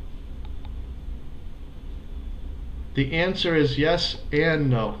 The answer is yes and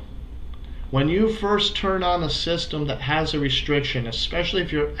no. When you first turn on a system that has a restriction, especially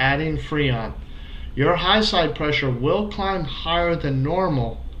if you're adding Freon, your high side pressure will climb higher than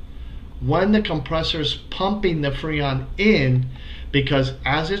normal when the compressor is pumping the Freon in, because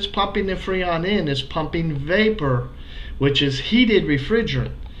as it's pumping the Freon in, it's pumping vapor, which is heated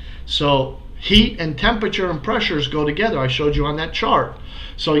refrigerant. So heat and temperature and pressures go together. I showed you on that chart.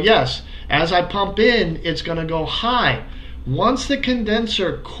 So yes, as I pump in, it's going to go high. Once the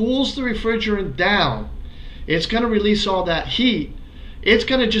condenser cools the refrigerant down, it's going to release all that heat. It's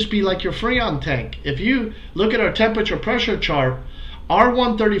going to just be like your Freon tank. If you look at our temperature pressure chart,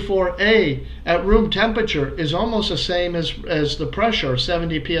 R134A at room temperature is almost the same as the pressure,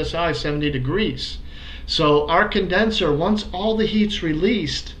 70 psi, 70 degrees. So our condenser, once all the heat's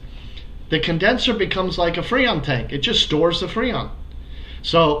released, the condenser becomes like a Freon tank. It just stores the Freon.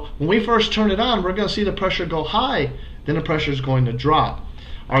 So when we first turn it on, we're going to see the pressure go high, then the pressure is going to drop.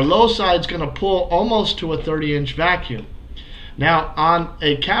 Our low side is going to pull almost to a 30-inch vacuum. Now on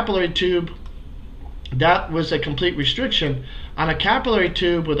a capillary tube, that was a complete restriction. On a capillary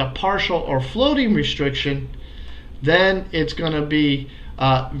tube with a partial or floating restriction, then it's going to be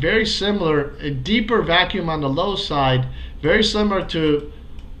very similar, a deeper vacuum on the low side, very similar to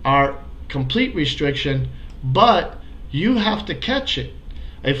our complete restriction, but you have to catch it.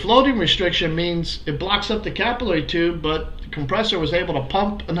 A floating restriction means it blocks up the capillary tube, but the compressor was able to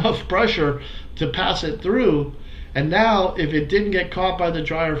pump enough pressure to pass it through. And now, if it didn't get caught by the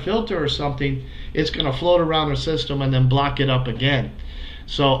dryer filter or something, it's going to float around the system and then block it up again.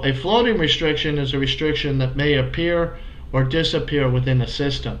 So a floating restriction is a restriction that may appear or disappear within a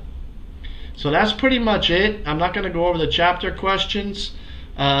system. So that's pretty much it. I'm not going to go over the chapter questions.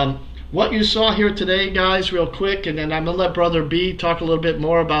 What you saw here today, guys, real quick, and then I'm going to let Brother B talk a little bit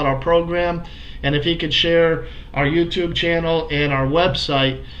more about our program, and if he could share our YouTube channel and our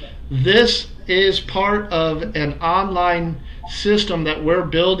website. This is part of an online system that we're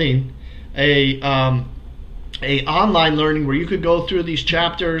building, a online learning where you could go through these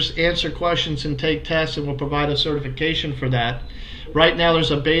chapters, answer questions, and take tests, and we'll provide a certification for that. Right now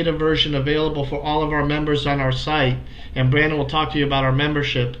there's a beta version available for all of our members on our site, and Brandon will talk to you about our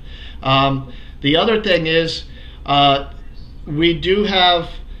membership. The other thing is we do have,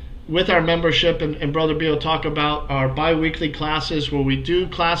 with our membership, and Brother B will talk about our bi-weekly classes, where we do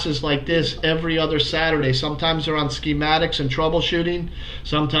classes like this every other Saturday. Sometimes they're on schematics and troubleshooting,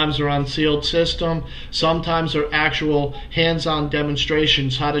 sometimes they're on sealed system, sometimes they're actual hands-on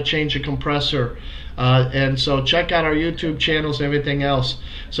demonstrations, how to change a compressor. And so check out our YouTube channels and everything else.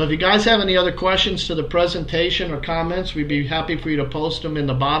 So if you guys have any other questions to the presentation or comments, we'd be happy for you to post them in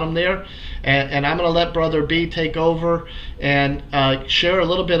the bottom there. And I'm going to let Brother B take over and share a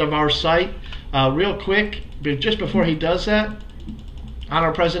little bit of our site real quick. But just before he does that, on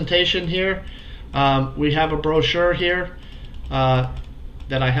our presentation here, we have a brochure here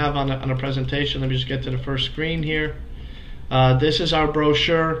that I have on a presentation. Let me just get to the first screen here. This is our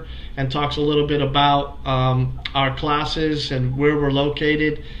brochure and talks a little bit about our classes and where we're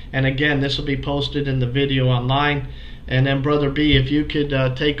located. And again, this will be posted in the video online. And then Brother B, if you could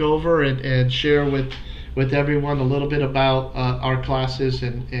take over and share with everyone a little bit about our classes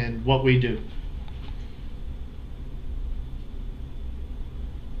and what we do.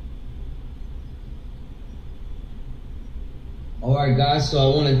 All right, guys, so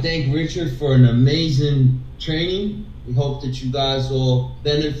I want to thank Richard for an amazing training. We hope that you guys all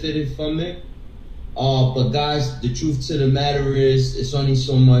benefited from it. But guys, the truth to the matter is, it's only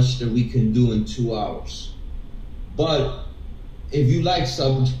so much that we can do in 2 hours. But if you like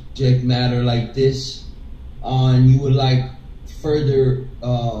subject matter like this, and you would like further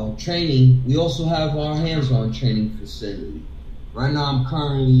training, we also have our hands-on training facility. Right now I'm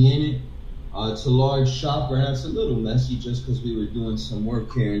currently in it. It's a large shop right now. It's a little messy just because we were doing some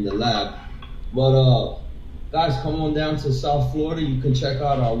work here in the lab. But guys, come on down to South Florida. You can check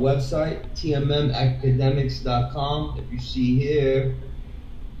out our website, tmmacademics.com. If you see here,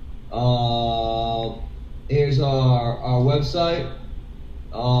 here's our website.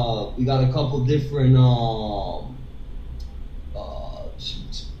 We got a couple different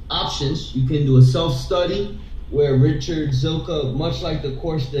options. You can do a self-study where Richard Zilka, much like the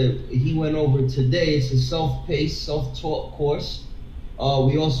course that he went over today, it's a self-paced, self-taught course.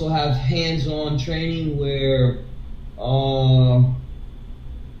 We also have hands-on training where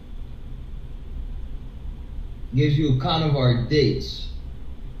gives you kind of our dates.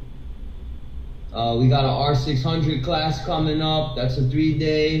 We got an R600 class coming up. That's a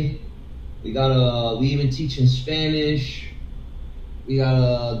 3-day. We even teach in Spanish. We got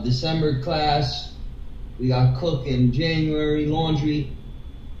a December class. We got cook in January, laundry.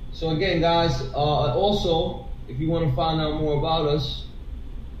 So again, guys, also, if you want to find out more about us,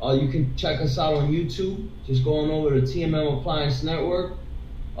 you can check us out on YouTube. Just going over to TMM Appliance Network.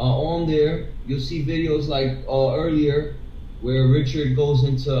 On there, you'll see videos like earlier where Richard goes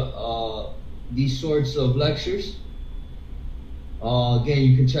into these sorts of lectures. Again,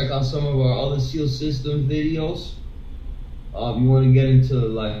 you can check out some of our other seal system videos. If you want to get into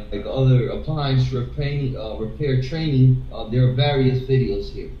like other appliance repair training, there are various videos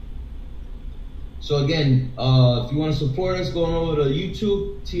here. So again, if you want to support us, going over to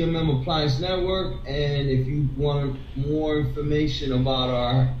YouTube, TMM Appliance Network, and if you want more information about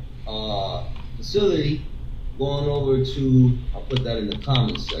our facility, going over to, I'll put that in the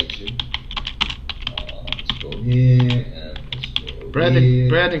comments section. Let's go here and let's go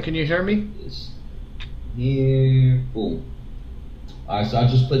Brandon, can you hear me? This here, boom. All right, so I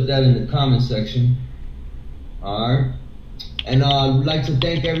just put that in the comment section. All right, and we'd like to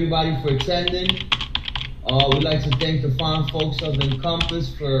thank everybody for attending. We'd like to thank the fine folks of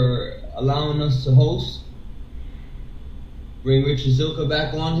Encompass for allowing us to host. Bring Richard Zilka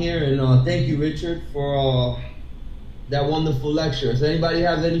back on here, and thank you, Richard, for that wonderful lecture. Does anybody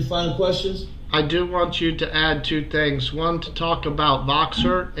have any final questions? I do want you to add 2 things. One, to talk about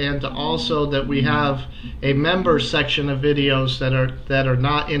Voxer, and to also that we have a member section of videos that are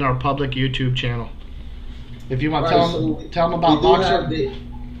not in our public YouTube channel. If you want to tell them about Voxer.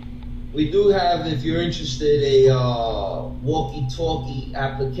 We do have, if you're interested, a walkie-talkie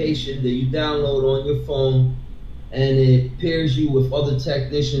application that you download on your phone, and it pairs you with other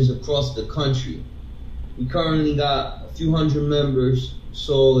technicians across the country. We currently got a few hundred members.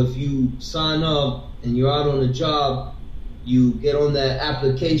 So if you sign up and you're out on a job, you get on that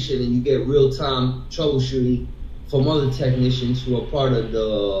application and you get real-time troubleshooting from other technicians who are part of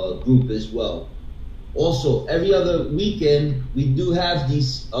the group as well. Also, every other weekend, we do have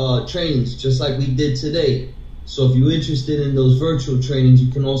these trainings, just like we did today. So if you're interested in those virtual trainings,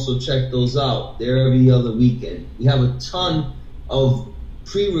 you can also check those out. They're every other weekend. We have a ton of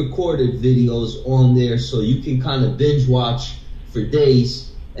pre-recorded videos on there, so you can kind of binge watch for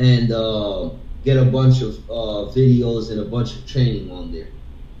days and get a bunch of videos and a bunch of training on there.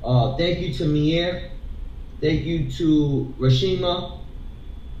 Thank you to Mier. Thank you to Rashima.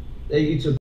 Thank you to